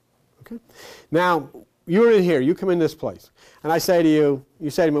 Okay? Now, you're in here, you come in this place, and I say to you,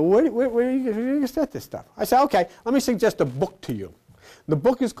 you say to me, where are you going to get this stuff? I say, okay, let me suggest a book to you. The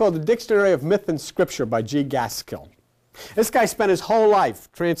book is called The Dictionary of Myth and Scripture by G. Gaskell. This guy spent his whole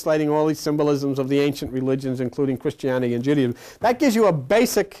life translating all these symbolisms of the ancient religions, including Christianity and Judaism. That gives you a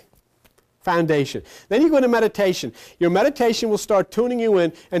basic foundation. Then you go into meditation. Your meditation will start tuning you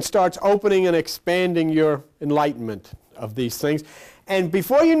in and starts opening and expanding your enlightenment of these things. And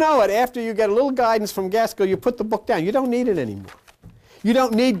before you know it, after you get a little guidance from Gaskell, you put the book down. You don't need it anymore. You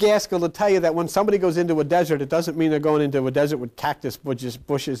don't need Gaskell to tell you that when somebody goes into a desert, it doesn't mean they're going into a desert with cactus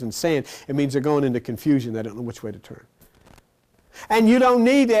bushes and sand. It means they're going into confusion. They don't know which way to turn. And you don't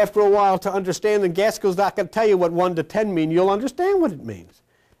need, after a while, to understand that Gaskell's not going to tell you what 1 to 10 mean. You'll understand what it means.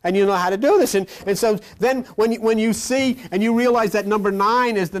 And you know how to do this. And so then when you see and you realize that number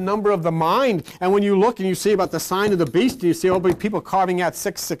 9 is the number of the mind, and when you look and you see about the sign of the beast, and you see all these people carving out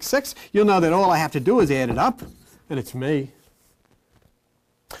 666, you'll know that all I have to do is add it up, and it's me.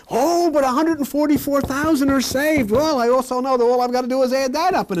 Oh, but 144,000 are saved. Well, I also know that all I've got to do is add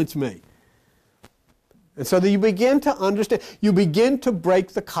that up, and it's me. And so that you begin to understand, you begin to break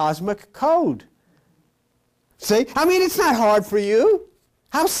the cosmic code. See? I mean, it's not hard for you.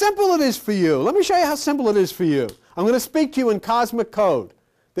 How simple it is for you. Let me show you how simple it is for you. I'm going to speak to you in cosmic code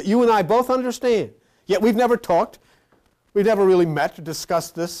that you and I both understand. Yet we've never talked. We've never really met to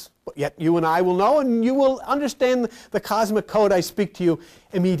discuss this. But yet you and I will know, and you will understand the cosmic code I speak to you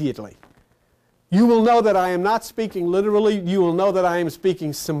immediately. You will know that I am not speaking literally. You will know that I am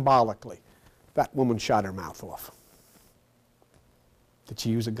speaking symbolically. That woman shot her mouth off. Did she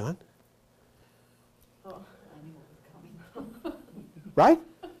use a gun? Oh, I knew it was coming. Right?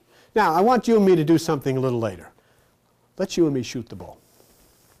 Now, I want you and me to do something a little later. Let's you and me shoot the bull.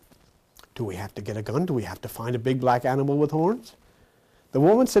 Do we have to get a gun? Do we have to find a big black animal with horns? The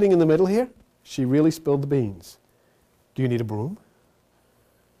woman sitting in the middle here, she really spilled the beans. Do you need a broom?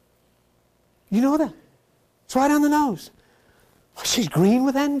 You know that. It's right on the nose. She's green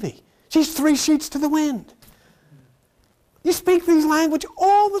with envy. She's 3 sheets to the wind. You speak these language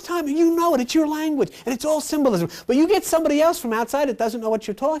all the time, and you know it. It's your language, and it's all symbolism. But you get somebody else from outside that doesn't know what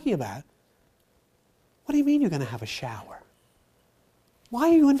you're talking about. What do you mean you're going to have a shower? Why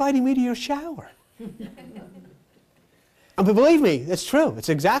are you inviting me to your shower? But believe me, it's true. It's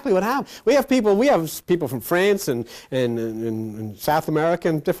exactly what happened. We have people from France and South America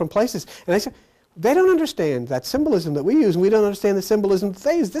and different places, and they don't understand that symbolism that we use, and we don't understand the symbolism that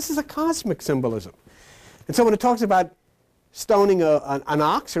they use. This is a cosmic symbolism. And so when it talks about stoning an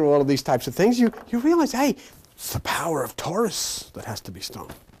ox or all of these types of things, you realize, hey, it's the power of Taurus that has to be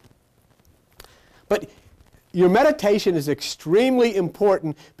stoned. But your meditation is extremely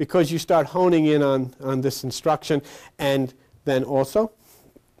important because you start honing in on this instruction. And then also,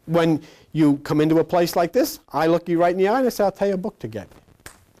 when you come into a place like this, I look you right in the eye and I say, I'll tell you a book to get.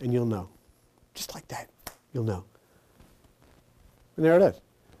 And you'll know. Just like that. You'll know. And there it is.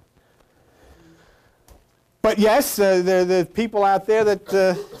 But yes, there are people out there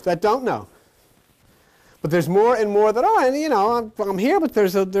that don't know. But there's more and more that are. And you know, I'm here, but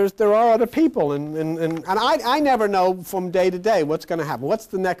there are other people, and I never know from day to day what's going to happen. What's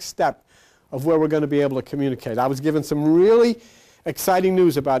the next step of where we're going to be able to communicate. I was given some really exciting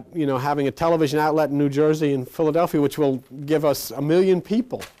news about, having a television outlet in New Jersey and Philadelphia, which will give us 1 million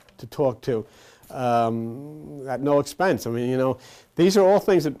people to talk to at no expense. I mean, these are all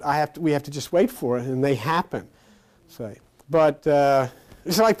things that we have to just wait for, and they happen. But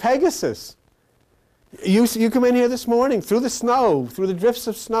it's like Pegasus. You come in here this morning through the snow, through the drifts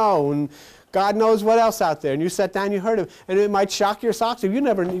of snow, and God knows what else out there, and you sat down, you heard it, and it might shock your socks.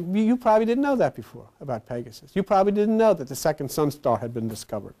 You probably didn't know that before about Pegasus. You probably didn't know that the second sun star had been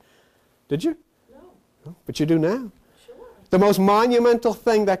discovered. Did you? No. But you do now. Sure. The most monumental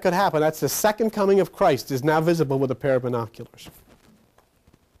thing that could happen, that's the second coming of Christ, is now visible with a pair of binoculars.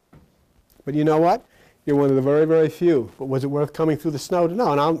 But you know what? You're one of the very, very few. But was it worth coming through the snow to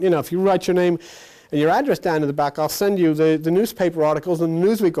know? And if you write your name and your address down in the back, I'll send you the newspaper articles and the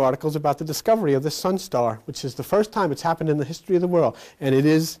Newsweek articles about the discovery of this sun star, which is the first time it's happened in the history of the world. And it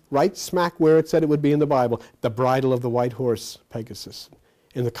is right smack where it said it would be in the Bible, the bridle of the white horse, Pegasus,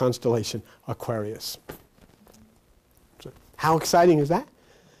 in the constellation Aquarius. So how exciting is that?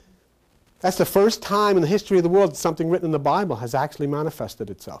 That's the first time in the history of the world that something written in the Bible has actually manifested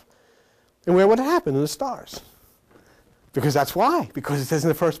itself. And where would it happen? In the stars. Because that's why. Because it says in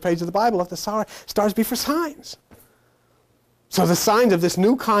the first page of the Bible, let the stars be for signs. So the signs of this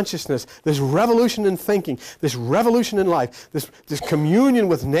new consciousness, this revolution in thinking, this revolution in life, this communion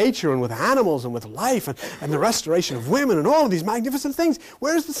with nature and with animals and with life and the restoration of women and all of these magnificent things.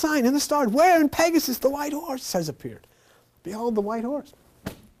 Where's the sign? In the stars. Where? In Pegasus, the white horse has appeared. Behold the white horse.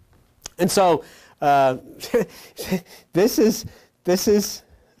 And so this is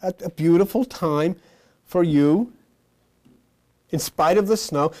a beautiful time for you. In spite of the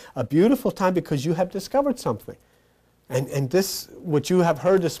snow, a beautiful time because you have discovered something. And this, what you have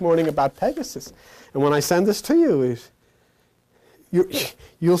heard this morning about Pegasus, and when I send this to you,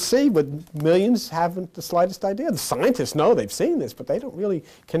 you'll see, but millions haven't the slightest idea. The scientists know they've seen this, but they don't really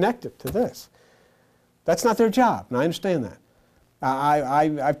connect it to this. That's not their job, and I understand that.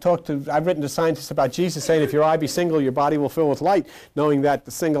 I've written to scientists about Jesus saying if your eye be single, your body will fill with light, knowing that the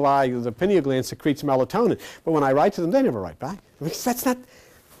single eye, the pineal gland, secretes melatonin. But when I write to them, they never write back. Because that's not,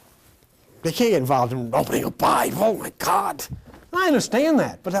 they can't get involved in opening a Bible. Oh my God. I understand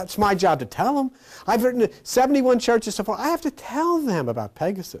that, but that's my job to tell them. I've written to 71 churches so far. I have to tell them about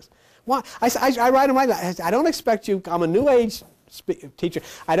Pegasus. Why? I write them right now. I don't expect you, I'm a new age teacher.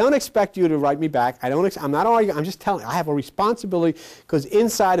 I don't expect you to write me back. I'm not arguing. I'm just telling you. I have a responsibility because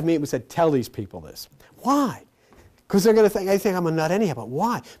inside of me it was said, tell these people this. Why? Because they're going to think, I think I'm a nut anyhow. But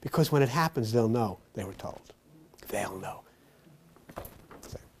why? Because when it happens, they'll know they were told. They'll know.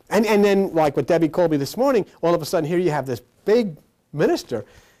 And then, like what Debbie called me this morning, all of a sudden here you have this big minister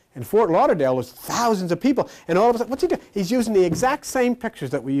in Fort Lauderdale with thousands of people. And all of a sudden, what's he doing? He's using the exact same pictures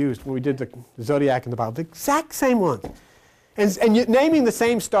that we used when we did the Zodiac in the Bible. The exact same ones. And you're naming the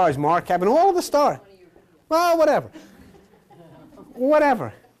same stars, Mark, Kevin, all of the stars. Well, whatever.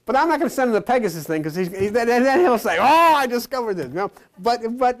 Whatever. But I'm not going to send him the Pegasus thing because then he'll say, "Oh, I discovered this." No, but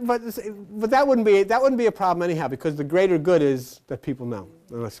that wouldn't be a problem anyhow because the greater good is that people know.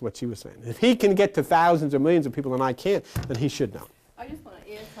 And that's what she was saying. If he can get to thousands or millions of people and I can't, then he should know. I just want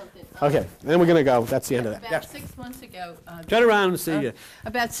to add something. Okay, then we're going to go. That's the end of that. About 6 months ago. Turn around and see you.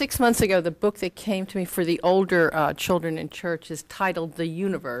 About 6 months ago, the book that came to me for the older children in church is titled The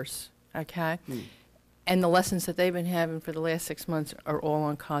Universe, okay? And the lessons that they've been having for the last 6 months are all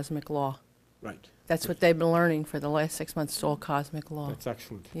on cosmic law. Right. That's what they've been learning for the last 6 months. It's all cosmic law. That's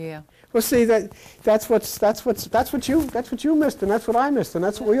excellent. Yeah. Well, see, that's what you missed, and that's what I missed, and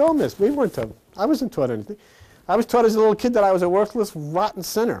that's what we all missed. I wasn't taught anything. I was taught as a little kid that I was a worthless, rotten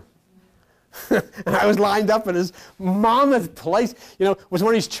sinner. And I was lined up in this mammoth place. You know, it was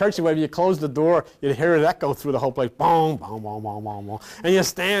one of these churches where if you close the door, you'd hear it echo through the whole place. Boom, boom, boom, boom, boom, boom. And you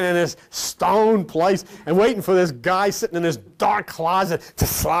stand in this stone place and waiting for this guy sitting in this dark closet to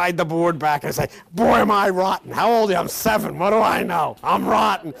slide the board back and say, "Boy, am I rotten. How old are you? I'm 7. What do I know? I'm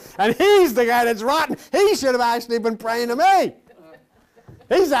rotten." And he's the guy that's rotten. He should have actually been praying to me.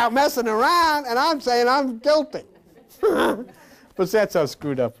 He's out messing around, and I'm saying I'm guilty. But that's how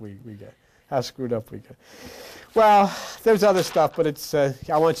screwed up we get. How screwed up we get. Well, there's other stuff, but it's. I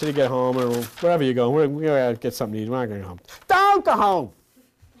want you to get home, or wherever you're going. We're going to get something to eat. We're not going home. Don't go home.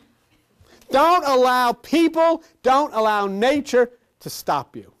 Don't allow people, don't allow nature to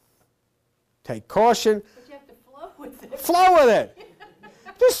stop you. Take caution. But you have to flow with it. Flow with it.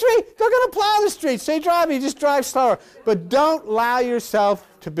 The street, they're going to plow the streets. They drive, you just drive slower. But don't allow yourself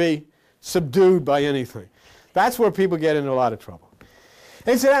to be subdued by anything. That's where people get into a lot of trouble.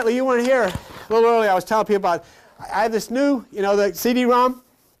 Incidentally, you weren't here a little earlier. I was telling people about, I have this new, the CD-ROM.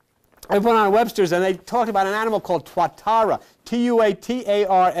 I put on Webster's, and they talked about an animal called tuatara,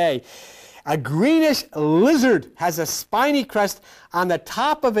 Tuatara. A greenish lizard has a spiny crest. On the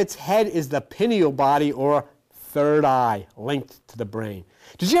top of its head is the pineal body, or third eye, linked to the brain.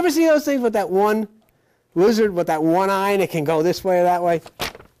 Did you ever see those things with that one lizard with that one eye, and it can go this way or that way?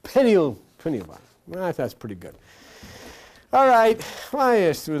 Pineal body. Well, I thought that's pretty good. All right, well, I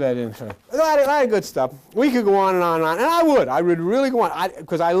just threw that in. A lot of good stuff. We could go on and on and on, and I would really go on,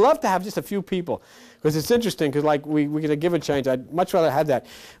 because I love to have just a few people, because it's interesting, because like we could give a change. I'd much rather have that,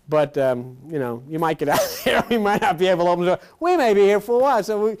 but you know, you might get out there, we might not be able to open the door. We may be here for a while,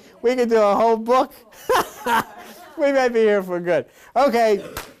 so we could do a whole book. We may be here for good. Okay,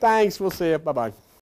 thanks, we'll see you, bye-bye.